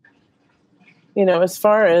that, as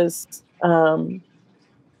far as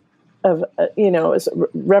as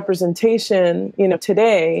representation,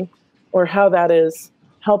 today, or how that is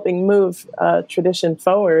helping move tradition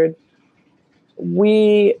forward,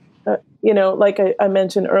 we, like I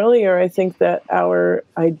mentioned earlier, I think that our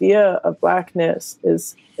idea of Blackness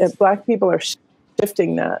is that Black people are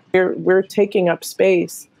shifting that. We're taking up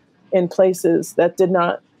space in places that did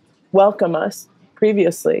not welcome us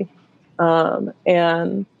previously.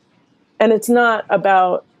 And it's not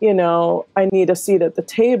about, I need a seat at the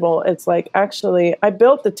table. It's like, actually, I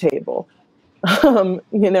built the table,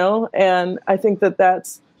 and I think that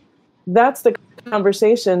that's the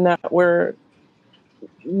conversation that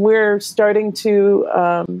we're starting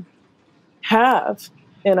to have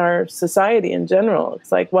in our society in general.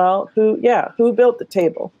 It's like, well, who built the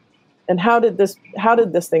table, and how did this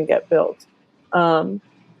thing get built? I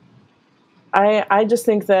just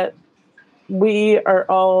think that we are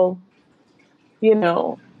all,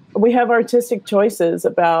 we have artistic choices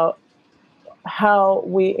about how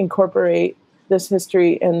we incorporate this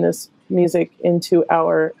history and this music into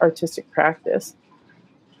our artistic practice.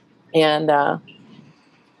 And, I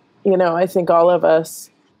think all of us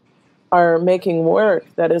are making work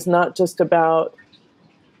that is not just about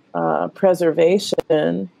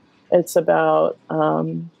preservation. It's about,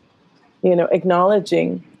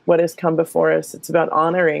 acknowledging what has come before us. It's about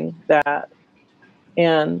honoring that.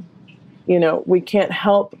 And, we can't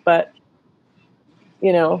help but,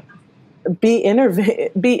 be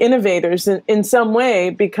innovators in some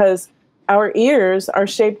way, because our ears are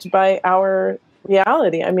shaped by our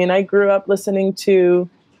reality. I mean, I grew up listening to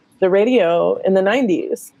the radio in the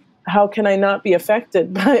 90s. How can I not be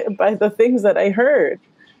affected by the things that I heard?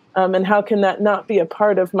 And how can that not be a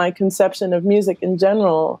part of my conception of music in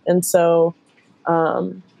general? And so,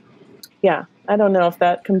 I don't know if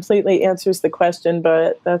that completely answers the question,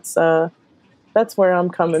 but that's where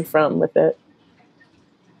I'm coming from with it.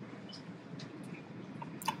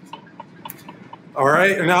 All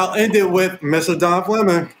right, and I'll end it with Mr. Don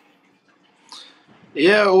Fleming.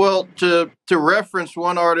 Yeah, well, to reference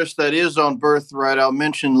one artist that is on Birthright, I'll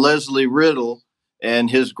mention Leslie Riddle and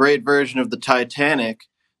his great version of the Titanic,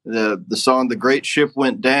 the song "The Great Ship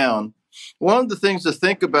Went Down." One of the things to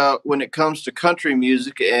think about when it comes to country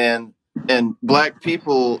music and Black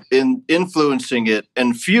people in influencing it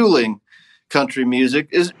and fueling country music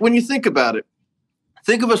is, when you think about it,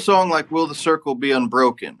 think of a song like "Will the Circle Be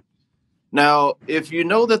Unbroken?" Now, if you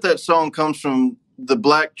know that song comes from the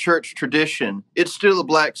Black church tradition, it's still a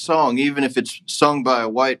Black song, even if it's sung by a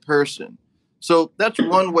white person. So that's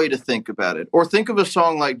one way to think about it. Or think of a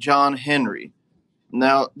song like John Henry.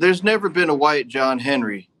 Now, there's never been a white John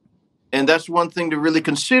Henry. And that's one thing to really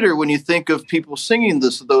consider when you think of people singing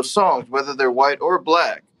those songs, whether they're white or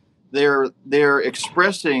Black. They're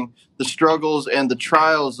expressing the struggles and the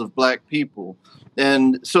trials of Black people.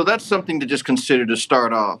 And so that's something to just consider to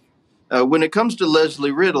start off. When it comes to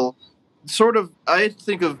Leslie Riddle, I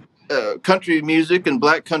think of country music and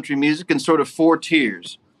Black country music in sort of four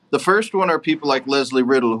tiers. The first one are people like Leslie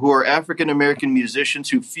Riddle, who are African-American musicians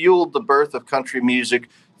who fueled the birth of country music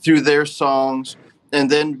through their songs.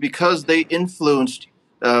 And then because they influenced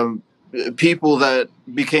people that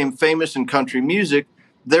became famous in country music,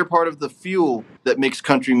 they're part of the fuel that makes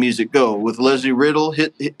country music go. With Leslie Riddle,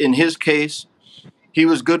 in his case, he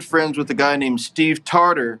was good friends with a guy named Steve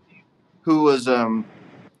Tarter, who was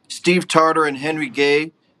Steve Tarter and Henry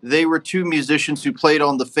Gay. They were two musicians who played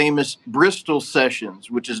on the famous Bristol sessions,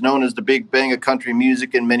 which is known as the Big Bang of country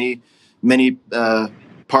music in many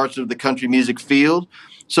parts of the country music field.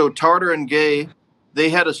 So Tarter and Gay, they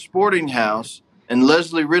had a sporting house, and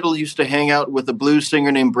Leslie Riddle used to hang out with a blues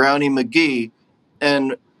singer named Brownie McGee.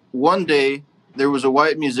 And one day there was a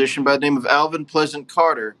white musician by the name of Alvin Pleasant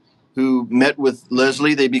Carter who met with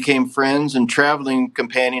Leslie. They became friends and traveling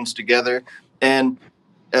companions together. And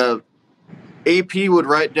AP would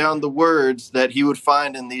write down the words that he would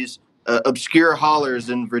find in these obscure hollers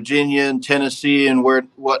in Virginia and Tennessee and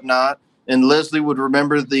whatnot. And Leslie would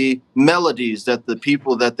remember the melodies that the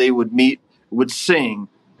people that they would meet would sing.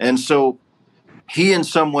 And so he, in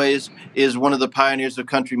some ways, is one of the pioneers of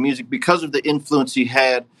country music because of the influence he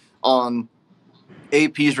had on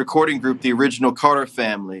AP's recording group, the original Carter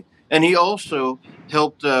Family. And he also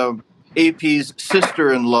helped AP's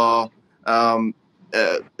sister-in-law,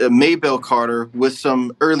 Maybelle Carter, with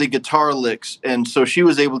some early guitar licks. And so she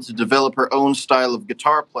was able to develop her own style of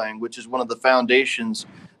guitar playing, which is one of the foundations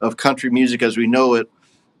of country music as we know it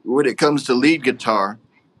when it comes to lead guitar.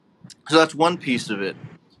 So that's one piece of it.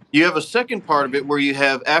 you have a second part of it where you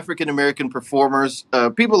have African American performers,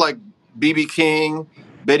 people like B.B. King,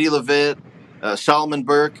 Betty LaVette, Solomon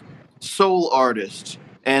Burke, soul artists,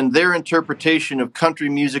 and their interpretation of country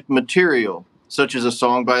music material, such as a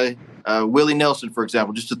song by Willie Nelson, for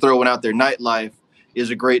example. Just to throw one out there, Nightlife is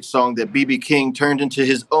a great song that B.B. King turned into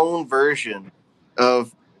his own version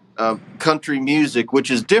of country music,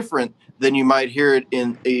 which is different than you might hear it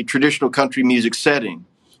in a traditional country music setting.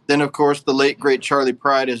 Then, of course, the late, great Charlie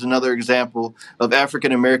Pride is another example of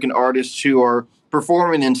African-American artists who are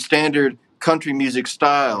performing in standard country music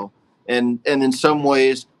style. And in some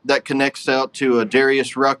ways, that connects out to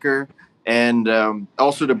Darius Rucker and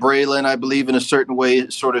also to Braylon, I believe, in a certain way.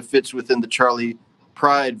 It sort of fits within the Charlie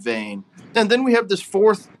Pride vein. And then we have this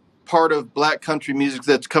fourth part of Black country music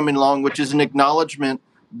that's coming along, which is an acknowledgement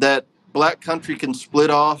that Black country can split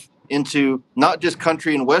off into not just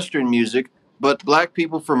country and Western music, but Black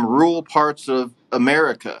people from rural parts of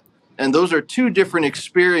America. And those are two different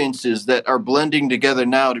experiences that are blending together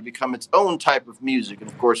now to become its own type of music. And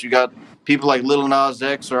of course, you got people like Lil Nas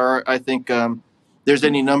X, or I think there's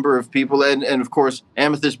any number of people. And of course,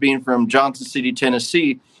 Amythyst being from Johnson City,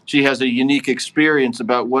 Tennessee, she has a unique experience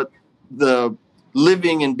about what the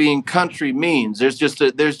living and being country means. There's just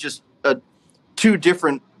two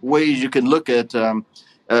different ways you can look at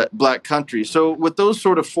Black country. So with those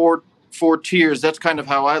sort of four tiers, that's kind of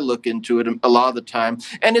how I look into it a lot of the time.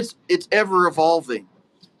 And it's ever evolving,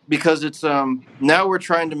 because it's now we're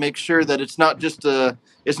trying to make sure that it's not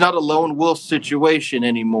a lone wolf situation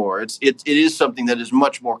anymore. It is something that is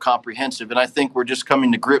much more comprehensive, and I think we're just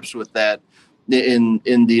coming to grips with that in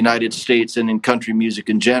the United States and in country music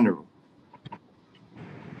in general.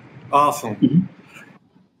 Awesome. Mm-hmm.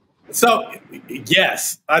 So,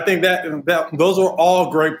 yes, I think that those are all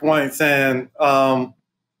great points. And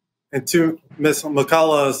to Ms.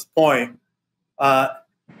 McCullough's point,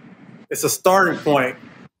 it's a starting point,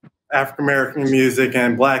 African American music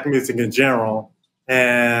and Black music in general.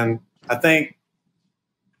 And I think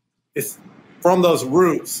it's from those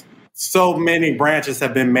roots, so many branches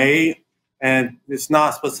have been made, and it's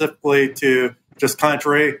not specifically to just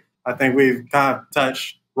country. I think we've kind of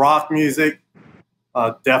touched rock music,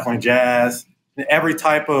 definitely jazz, and every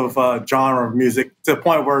type of genre of music, to the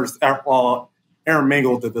point where it's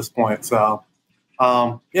intermingled at this point. So,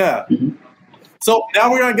 yeah. Mm-hmm. So now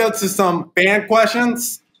we're going to go to some fan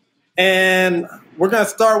questions, and we're going to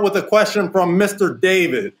start with a question from Mr.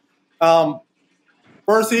 David.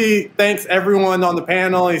 First, he thanks everyone on the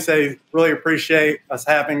panel. He says, really appreciate us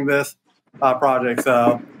having this project.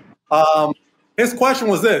 So his question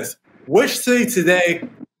was this: which city today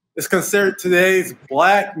is considered today's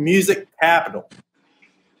Black music capital?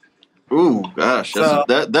 Ooh, gosh,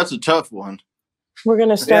 that's a tough one. We're going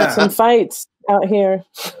to start some fights out here.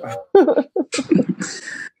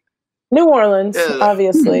 New Orleans,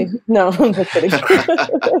 obviously. No, I'm just kidding.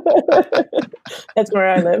 That's where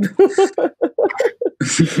I live.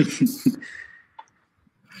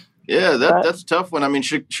 Yeah, that's a tough one. I mean,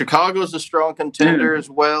 Chicago's a strong contender as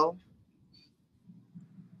well.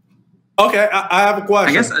 Okay, I have a question.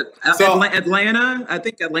 I guess Atlanta. I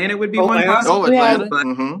think Atlanta would be one possible. Oh, Atlanta. But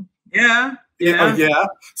mm-hmm. Yeah. Yeah.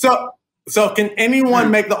 So can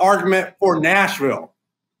anyone make the argument for Nashville?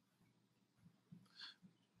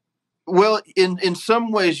 Well, in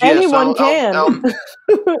some ways, yes. Anyone can. I'll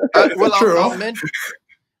mention.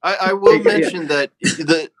 I will mention that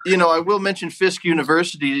I will mention Fisk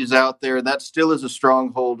University is out there, and that still is a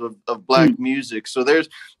stronghold of Black music. So there's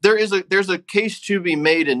a case to be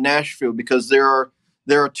made in Nashville, because there are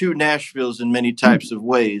two Nashvilles in many types of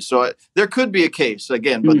ways. So there could be a case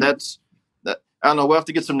again, but I don't know. We'll have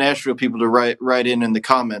to get some Nashville people to write in the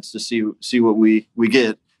comments to see what we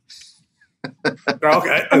get.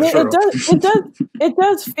 Okay, I mean, it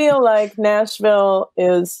does feel like Nashville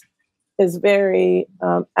is very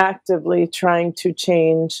actively trying to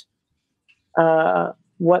change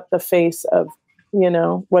what the face of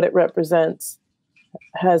what it represents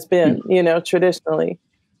has been, traditionally,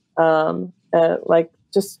 like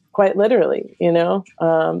just quite literally.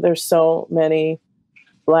 There's so many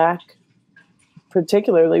Black,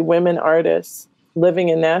 particularly women artists living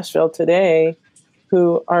in Nashville today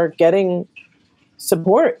who are getting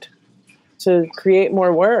support to create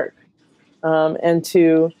more work and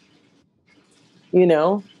to,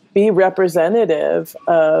 be representative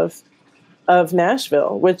of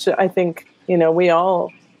Nashville, which I think, we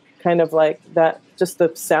all kind of like that. Just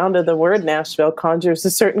the sound of the word Nashville conjures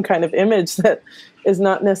a certain kind of image that is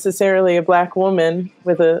not necessarily a Black woman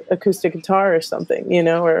with an acoustic guitar or something,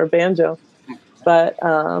 or a banjo. But,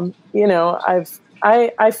 I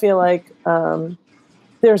feel like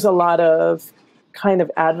there's a lot of kind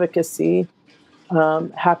of advocacy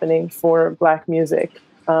happening for Black music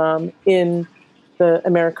in the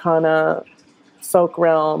Americana folk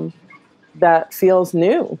realm that feels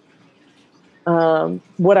new.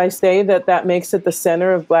 Would I say that makes it the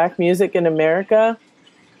center of Black music in America?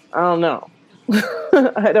 I don't know.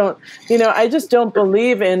 I just don't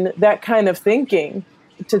believe in that kind of thinking,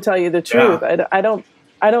 to tell you the truth. Yeah. I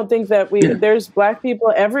don't think that there's Black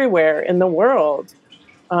people everywhere in the world.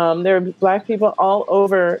 There are Black people all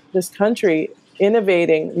over this country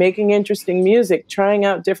innovating, making interesting music, trying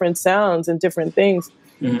out different sounds and different things.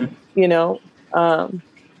 Mm-hmm.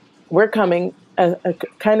 We're coming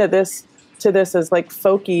kind of to this as like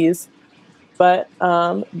folkies, but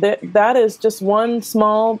that is just one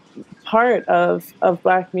small part of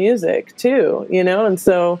Black music too, and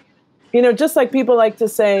so, just like people like to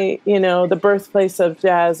say, the birthplace of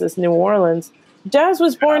jazz is New Orleans. Jazz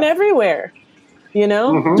was born everywhere,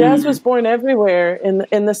 mm-hmm. Jazz was born everywhere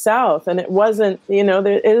in the South, and it wasn't,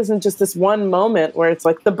 it isn't just this one moment where it's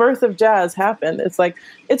like the birth of jazz happened. It's like,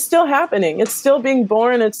 it's still happening. It's still being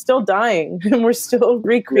born. It's still dying, and we're still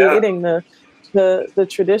recreating the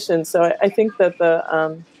tradition. So I think that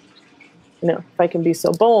if I can be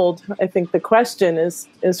so bold, I think the question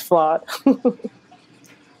is flawed.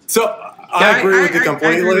 So I agree with you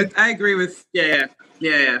completely. I agree with yeah.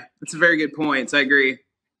 That's a very good point. So I agree.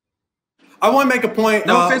 I want to make a point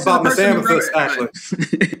about Miss Amythyst, actually.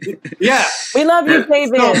 Yeah. We love you,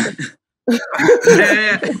 David.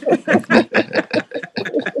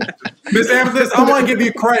 Miss Amythyst, I want to give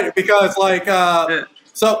you credit because,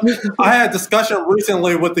 so I had a discussion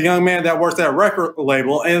recently with the young man that works at a record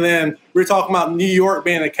label, and then we were talking about New York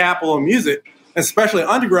being the capital of music, especially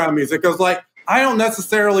underground music. Because, I don't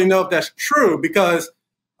necessarily know if that's true because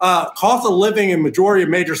cost of living in majority of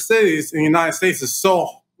major cities in the United States is so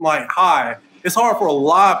high. It's hard for a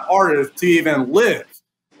lot of artists to even live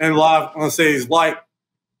in a lot of cities like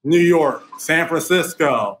New York, San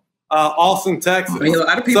Francisco, Austin, Texas. I mean, a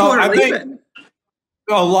lot of people are leaving.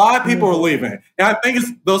 A lot of people are leaving. And I think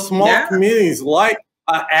it's those small communities like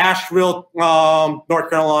Asheville, North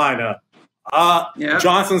Carolina,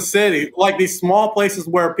 Johnson City, like these small places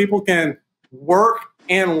where people can work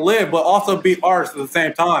and live, but also be artists at the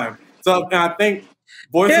same time. So and I think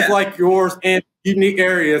voices like yours in unique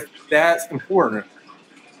areas, that's important.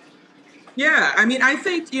 Yeah, I mean, I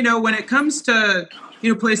think, when it comes to,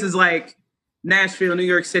 places like Nashville, New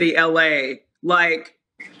York City, LA,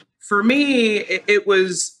 for me, it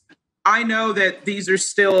was, I know that these are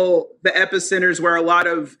still the epicenters where a lot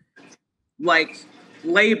of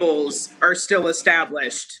labels are still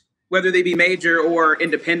established, whether they be major or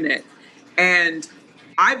independent. And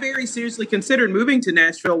I very seriously considered moving to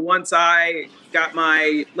Nashville once I got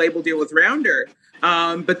my label deal with Rounder.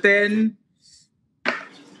 But then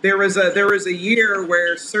there was a year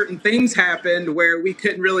where certain things happened where we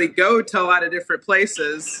couldn't really go to a lot of different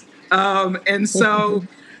places. And so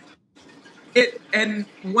and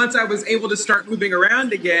once I was able to start moving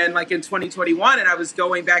around again, in 2021, and I was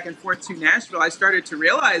going back and forth to Nashville, I started to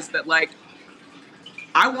realize that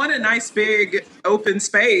I want a nice big open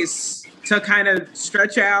space to kind of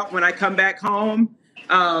stretch out when I come back home.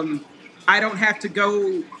 I don't have to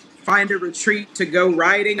go find a retreat to go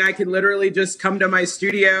writing. I can literally just come to my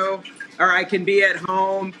studio, or I can be at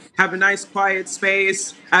home, have a nice quiet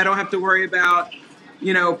space. I don't have to worry about,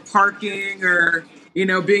 parking or,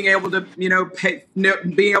 being able to,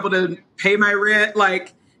 being able to pay my rent.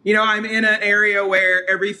 I'm in an area where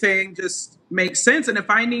everything just makes sense. And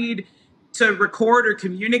if I need to record or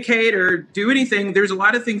communicate or do anything, there's a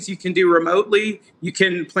lot of things you can do remotely. You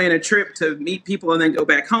can plan a trip to meet people and then go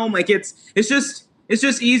back home. It's just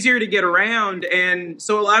easier to get around. And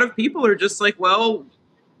so a lot of people are just well,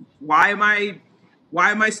 why am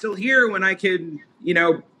I still here when I could,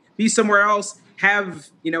 be somewhere else, have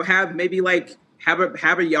maybe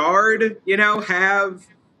have a yard,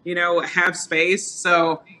 have space.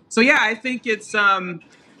 So yeah, I think it's,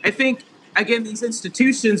 again, these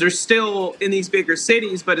institutions are still in these bigger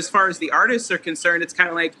cities, but as far as the artists are concerned, it's kind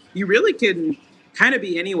of you really can kind of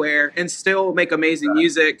be anywhere and still make amazing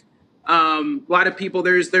music. A lot of people,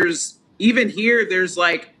 there's even here, there's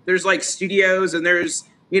studios and there's,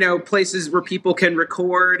 places where people can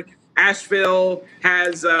record. Asheville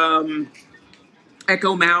has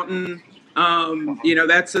Echo Mountain.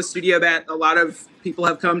 That's a studio that a lot of people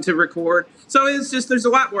have come to record. So it's just, there's a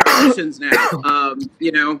lot more options now.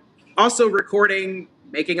 Also recording,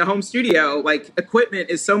 making a home studio, equipment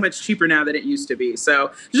is so much cheaper now than it used to be.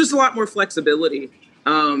 So there's just a lot more flexibility.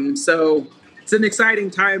 So it's an exciting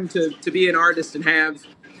time to be an artist and have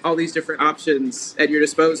all these different options at your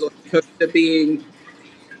disposal, to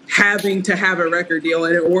having to have a record deal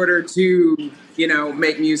in order to, you know,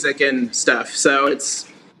 make music and stuff. So it's,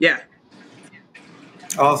 yeah.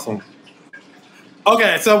 Awesome.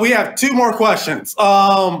 Okay, so we have two more questions.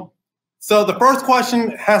 So the first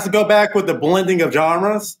question has to go back with the blending of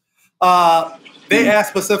genres. They asked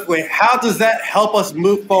specifically, how does that help us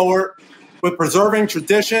move forward with preserving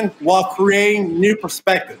tradition while creating new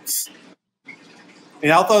perspectives?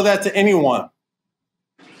 And I'll throw that to anyone.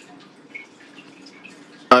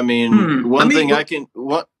 I mean, one thing I can.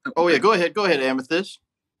 What? Oh yeah, go ahead, Amythyst.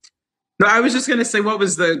 No, I was just going to say, what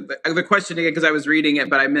was the question again? Because I was reading it,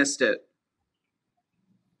 but I missed it.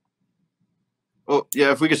 Oh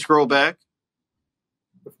yeah, if we could scroll back,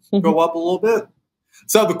 go up a little bit.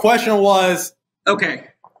 So the question was. Okay.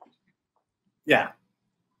 Yeah.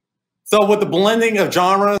 So with the blending of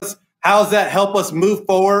genres, how does that help us move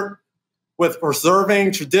forward with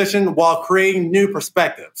preserving tradition while creating new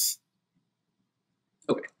perspectives?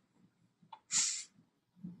 Okay.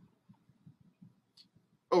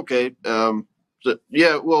 Okay. So,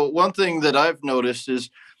 yeah. Well, one thing that I've noticed is,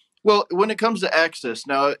 well, when it comes to access,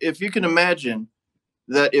 now, if you can imagine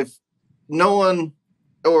that if no one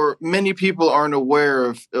or many people aren't aware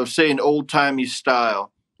of say, an old-timey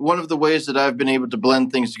style, one of the ways that I've been able to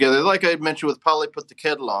blend things together, like I mentioned with Polly Put the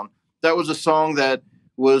Kettle On, that was a song that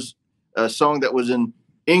was in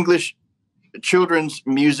English children's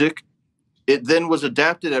music. It then was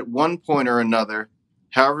adapted at one point or another,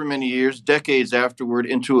 however many years, decades afterward,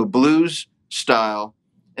 into a blues style.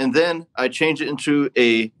 And then I changed it into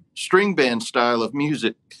a string band style of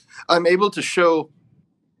music. I'm able to show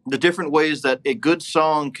the different ways that a good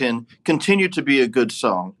song can continue to be a good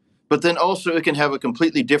song, but then also it can have a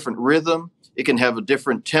completely different rhythm. It can have a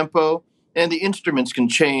different tempo, and the instruments can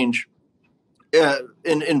change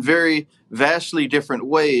in very vastly different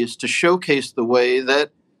ways to showcase the way that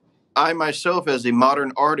I myself, as a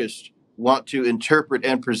modern artist, want to interpret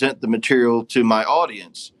and present the material to my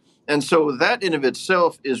audience. And so that in of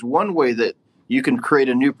itself is one way that you can create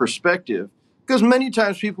a new perspective, because many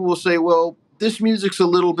times people will say, well, this music's a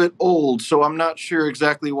little bit old, so I'm not sure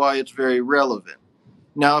exactly why it's very relevant.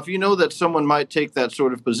 Now, if you know that someone might take that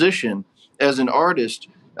sort of position as an artist,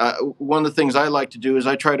 one of the things I like to do is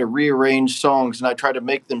I try to rearrange songs and I try to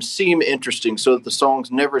make them seem interesting so that the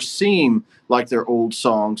songs never seem like they're old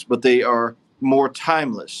songs, but they are more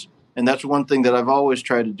timeless. And that's one thing that I've always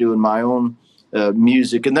tried to do in my own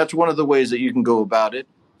music. And that's one of the ways that you can go about it.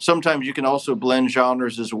 Sometimes you can also blend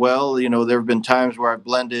genres as well. You know, there have been times where I've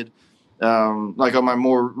blended, like on my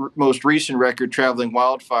most recent record, Traveling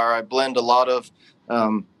Wildfire, I blend a lot of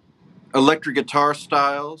electric guitar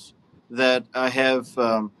styles that I have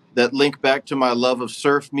that link back to my love of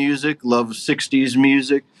surf music, love of 60s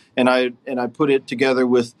music, and I put it together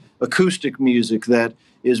with acoustic music that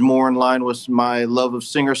is more in line with my love of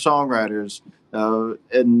singer-songwriters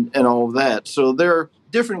and all of that. So there are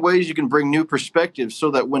different ways you can bring new perspectives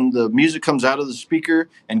so that when the music comes out of the speaker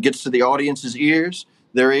and gets to the audience's ears,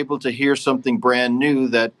 they're able to hear something brand new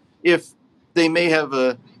that if they may have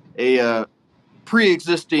a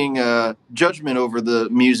pre-existing judgment over the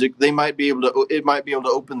music, it might be able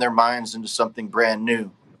to open their minds into something brand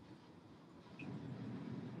new.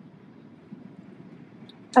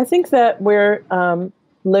 I think that we're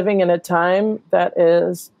living in a time that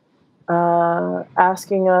is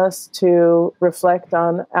asking us to reflect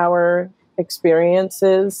on our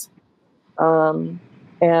experiences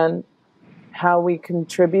and how we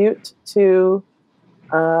contribute to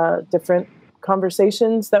different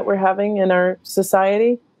conversations that we're having in our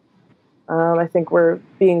society. I think we're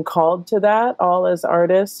being called to that, all as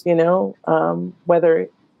artists, you know, whether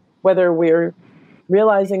we're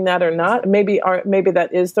realizing that or not. Maybe that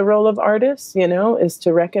is the role of artists, you know, is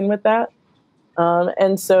to reckon with that.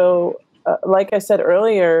 And so, like I said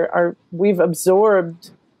earlier, we've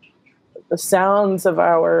absorbed the sounds of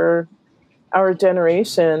our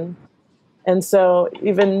generation. And so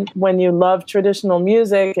even when you love traditional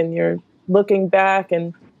music and you're looking back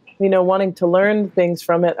and, you know, wanting to learn things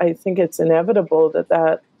from it, I think it's inevitable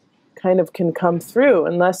that kind of can come through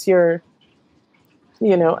unless you're,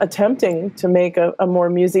 you know, attempting to make a more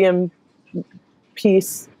museum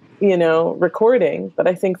piece, you know, recording. But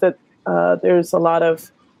I think that there's a lot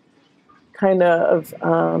of kind of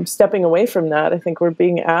stepping away from that. I think we're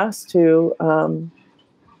being asked to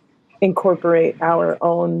incorporate our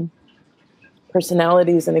own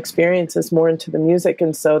personalities and experiences more into the music,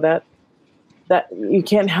 and so that you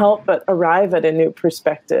can't help but arrive at a new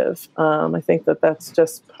perspective. I think that's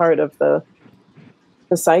just part of the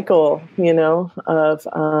cycle, you know, of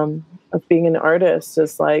being an artist,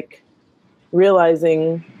 is like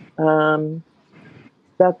realizing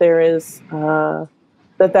that there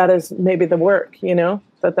that is maybe the work,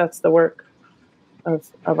 that's the work of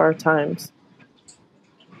our times.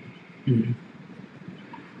 Mm-hmm.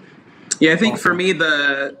 Yeah, I think for me,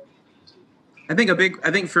 like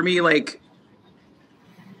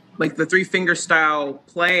the 3-finger style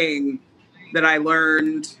playing that I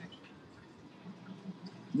learning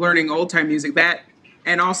old time music, that,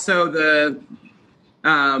 and also the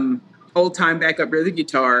old time backup rhythm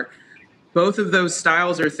guitar, both of those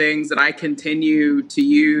styles are things that I continue to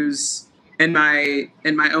use in my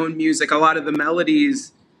own music. A lot of the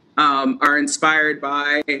melodies are inspired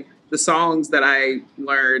by the songs that I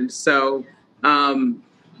learned. So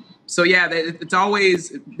yeah, it's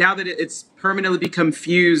always, now that it's permanently become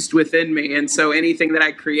fused within me. And so anything that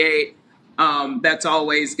I create, that's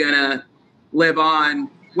always gonna live on,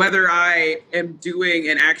 whether I am doing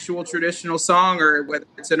an actual traditional song or whether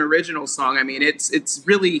it's an original song. I mean, it's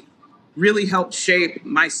really, really helped shape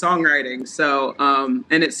my songwriting. So,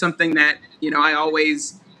 and it's something that, I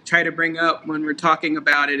always try to bring up when we're talking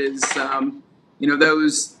about it is,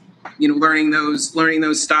 those, learning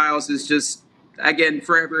those styles is just, again,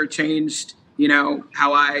 forever changed,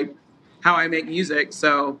 how I make music.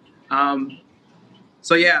 So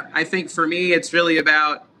yeah, I think for me, it's really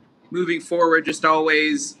about moving forward, just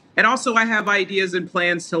always. And also I have ideas and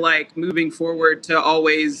plans to, like, moving forward to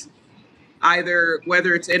always either,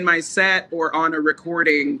 whether it's in my set or on a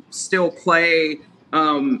recording, still play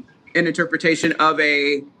an interpretation of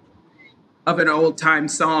an old time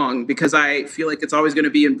song, because I feel like it's always going to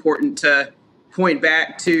be important to point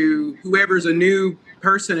back to whoever's a new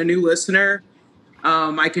person, a new listener.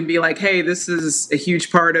 I can be like, hey, this is a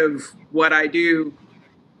huge part of what I do.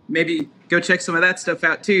 Maybe go check some of that stuff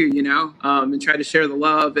out too, and try to share the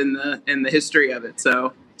love and the history of it.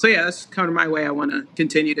 So yeah, that's kind of my way. I want to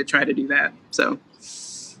continue to try to do that. So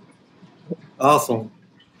awesome.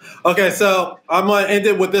 Okay, so I'm going to end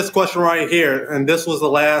it with this question right here, and this was the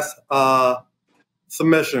last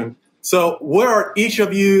submission. So what are each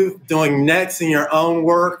of you doing next in your own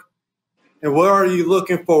work, and what are you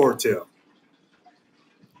looking forward to?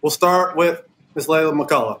 We'll start with Ms. Leyla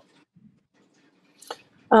McCalla.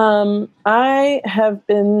 I have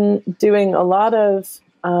been doing a lot of,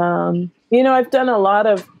 I've done a lot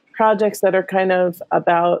of projects that are kind of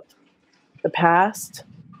about the past.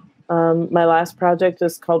 My last project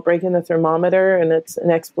is called Breaking the Thermometer, and it's an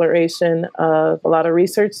exploration of a lot of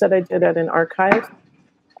research that I did at an archive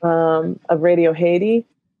of Radio Haiti,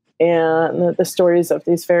 and the stories of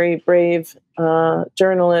these very brave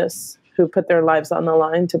journalists who put their lives on the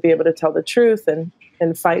line to be able to tell the truth and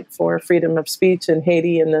fight for freedom of speech in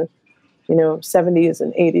Haiti in the 70s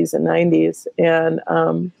and 80s and 90s.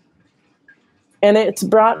 And it's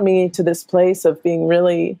brought me to this place of being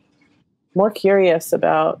really more curious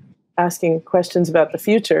about asking questions about the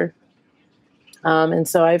future. And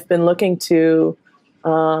so I've been looking to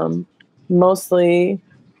mostly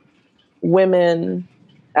women,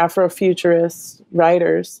 Afrofuturist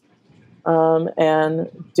writers, and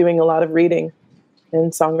doing a lot of reading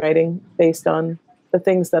and songwriting based on the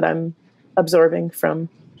things that I'm absorbing from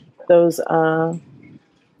those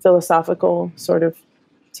philosophical sort of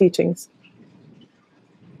teachings.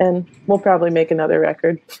 And we'll probably make another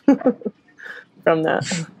record from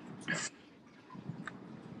that.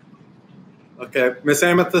 Okay, Miss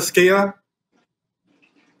Amythyst Kiah?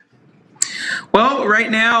 Well, right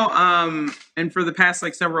now, and for the past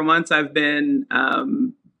several months, I've been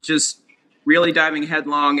just really diving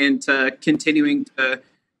headlong into continuing to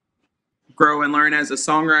grow and learn as a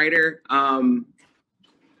songwriter.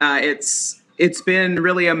 It's been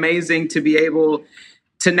really amazing to be able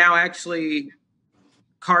to now actually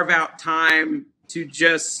carve out time to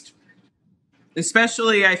just,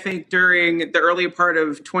 especially I think during the early part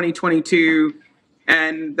of 2022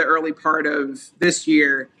 and the early part of this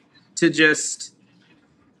year, to just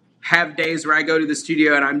have days where I go to the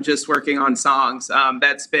studio and I'm just working on songs.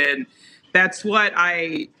 That's what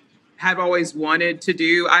I have always wanted to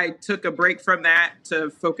do. I took a break from that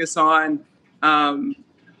to focus on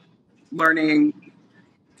learning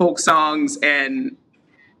folk songs and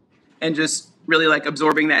just really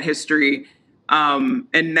absorbing that history. And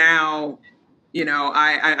now,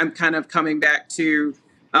 I'm kind of coming back to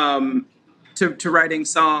writing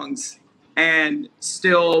songs and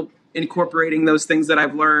still incorporating those things that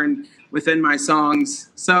I've learned within my songs.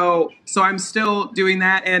 So I'm still doing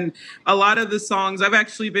that. And a lot of the songs, I've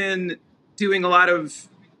actually been doing a lot of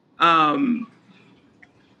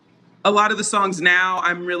the songs now,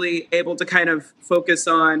 I'm really able to kind of focus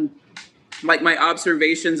on my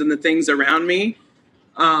observations and the things around me.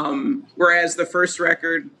 Whereas the first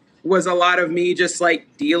record was a lot of me just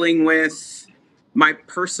dealing with my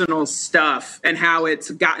personal stuff and how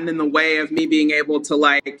it's gotten in the way of me being able to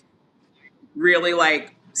like really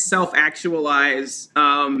like self-actualize.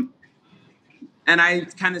 And I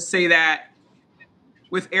kind of say that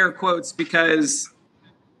with air quotes because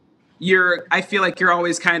I feel like you're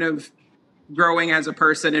always kind of growing as a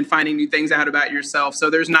person and finding new things out about yourself. So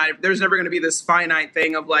there's never going to be this finite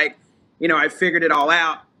thing of like, you know, I figured it all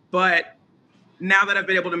out. But now that I've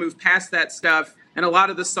been able to move past that stuff, and a lot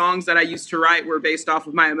of the songs that I used to write were based off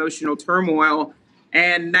of my emotional turmoil.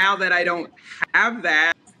 And now that I don't have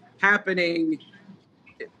that happening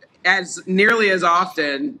as nearly as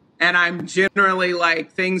often, and I'm generally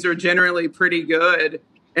like, things are generally pretty good,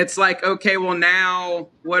 it's like, okay, well now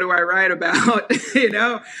what do I write about? You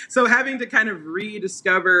know? So having to kind of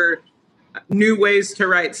rediscover new ways to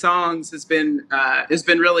write songs has been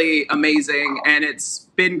really amazing. And it's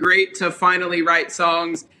been great to finally write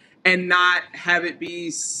songs and not have it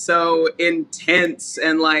be so intense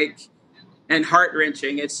and like, and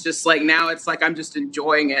heart-wrenching. It's just like, now it's like, I'm just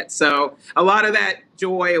enjoying it. So a lot of that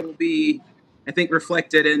joy will be, I think,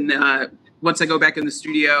 reflected in, once I go back in the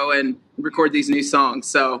studio and record these new songs.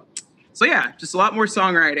 So yeah, just a lot more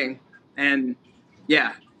songwriting, and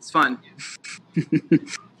yeah, it's fun.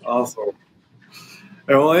 Awesome.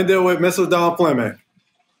 And we'll end it with Mr. Don Fleming.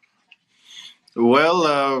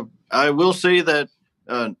 Well, I will say that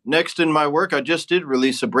next in my work, I just did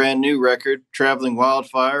release a brand new record, Traveling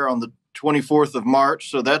Wildfire, on the 24th of March.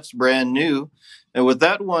 So that's brand new. And with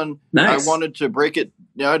that one, nice. I wanted to break it.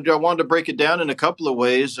 I wanted to break it down in a couple of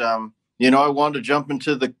ways. You know, I wanted to jump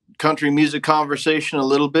into the country music conversation a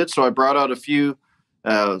little bit. So I brought out a few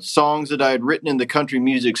songs that I had written in the country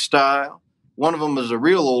music style. One of them is a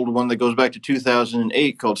real old one that goes back to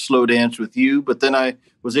 2008 called Slow Dance With You. But then I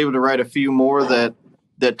was able to write a few more that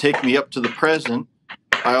take me up to the present.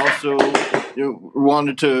 I also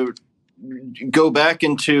wanted to go back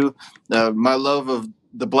into my love of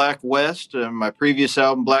the Black West. My previous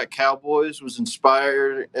album, Black Cowboys, was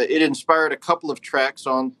inspired. It inspired a couple of tracks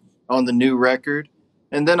on the new record.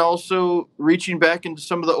 And then also reaching back into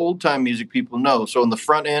some of the old time music people know. So on the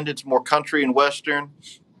front end, it's more country and Western.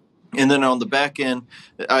 And then on the back end,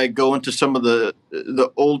 I go into some of the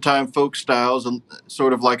old time folk styles,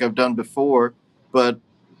 sort of like I've done before, but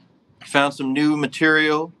found some new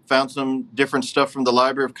material, found some different stuff from the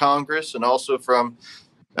Library of Congress, and also from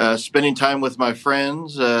spending time with my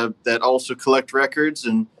friends that also collect records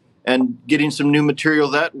and getting some new material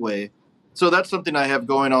that way. So that's something I have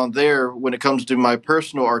going on there when it comes to my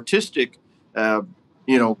personal artistic,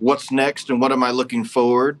 what's next and what am I looking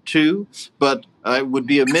forward to. But I would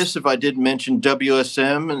be amiss if I didn't mention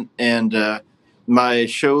WSM and my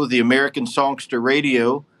show, The American Songster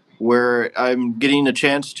Radio, where I'm getting a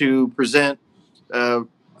chance to present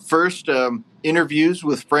first interviews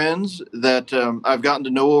with friends that I've gotten to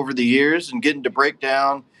know over the years, and getting to break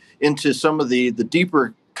down into some of the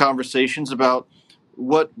deeper conversations about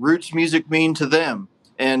what roots music mean to them,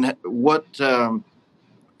 and what are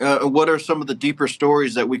some of the deeper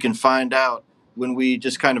stories that we can find out when we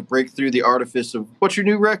just kind of break through the artifice of what's your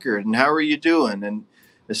new record and how are you doing. And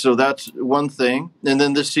so that's one thing. And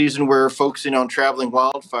then this season we're focusing on Traveling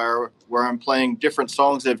Wildfire, where I'm playing different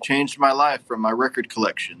songs that have changed my life from my record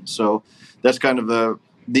collection. So that's kind of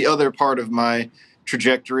the other part of my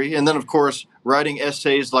trajectory. And then, of course, writing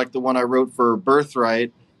essays like the one I wrote for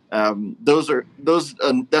Birthright. That's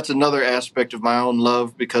another aspect of my own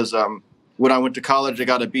love, because when I went to college, I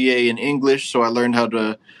got a BA in English, so I learned how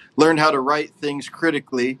to write things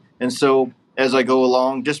critically. And so as I go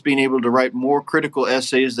along, just being able to write more critical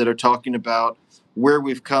essays that are talking about where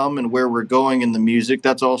we've come and where we're going in the music,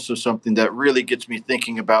 that's also something that really gets me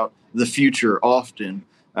thinking about the future often.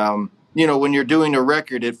 When you're doing a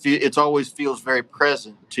record, it always feels very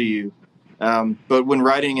present to you. But when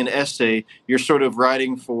writing an essay, you're sort of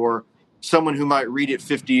writing for someone who might read it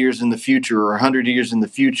 50 years in the future or 100 years in the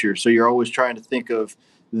future. So you're always trying to think of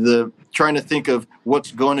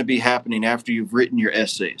what's going to be happening after you've written your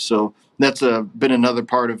essay. So that's been another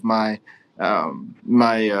part of my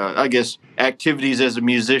I guess activities as a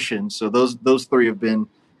musician. So those three have been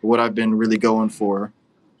what I've been really going for.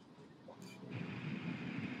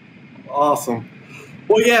 Awesome.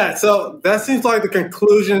 Well, yeah, so that seems like the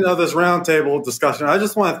conclusion of this roundtable discussion. I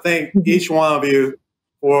just want to thank each one of you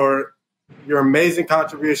for your amazing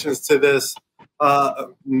contributions to this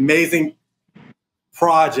amazing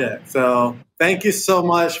project. So thank you so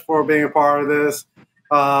much for being a part of this,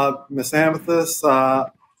 Miss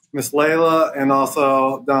Amythyst, Miss Leyla, and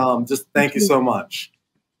also just thank you so much.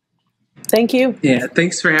 Thank you. Yeah,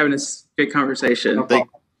 thanks for having this great conversation. No problem.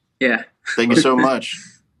 Yeah. Thank you so much.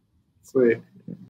 Sweet.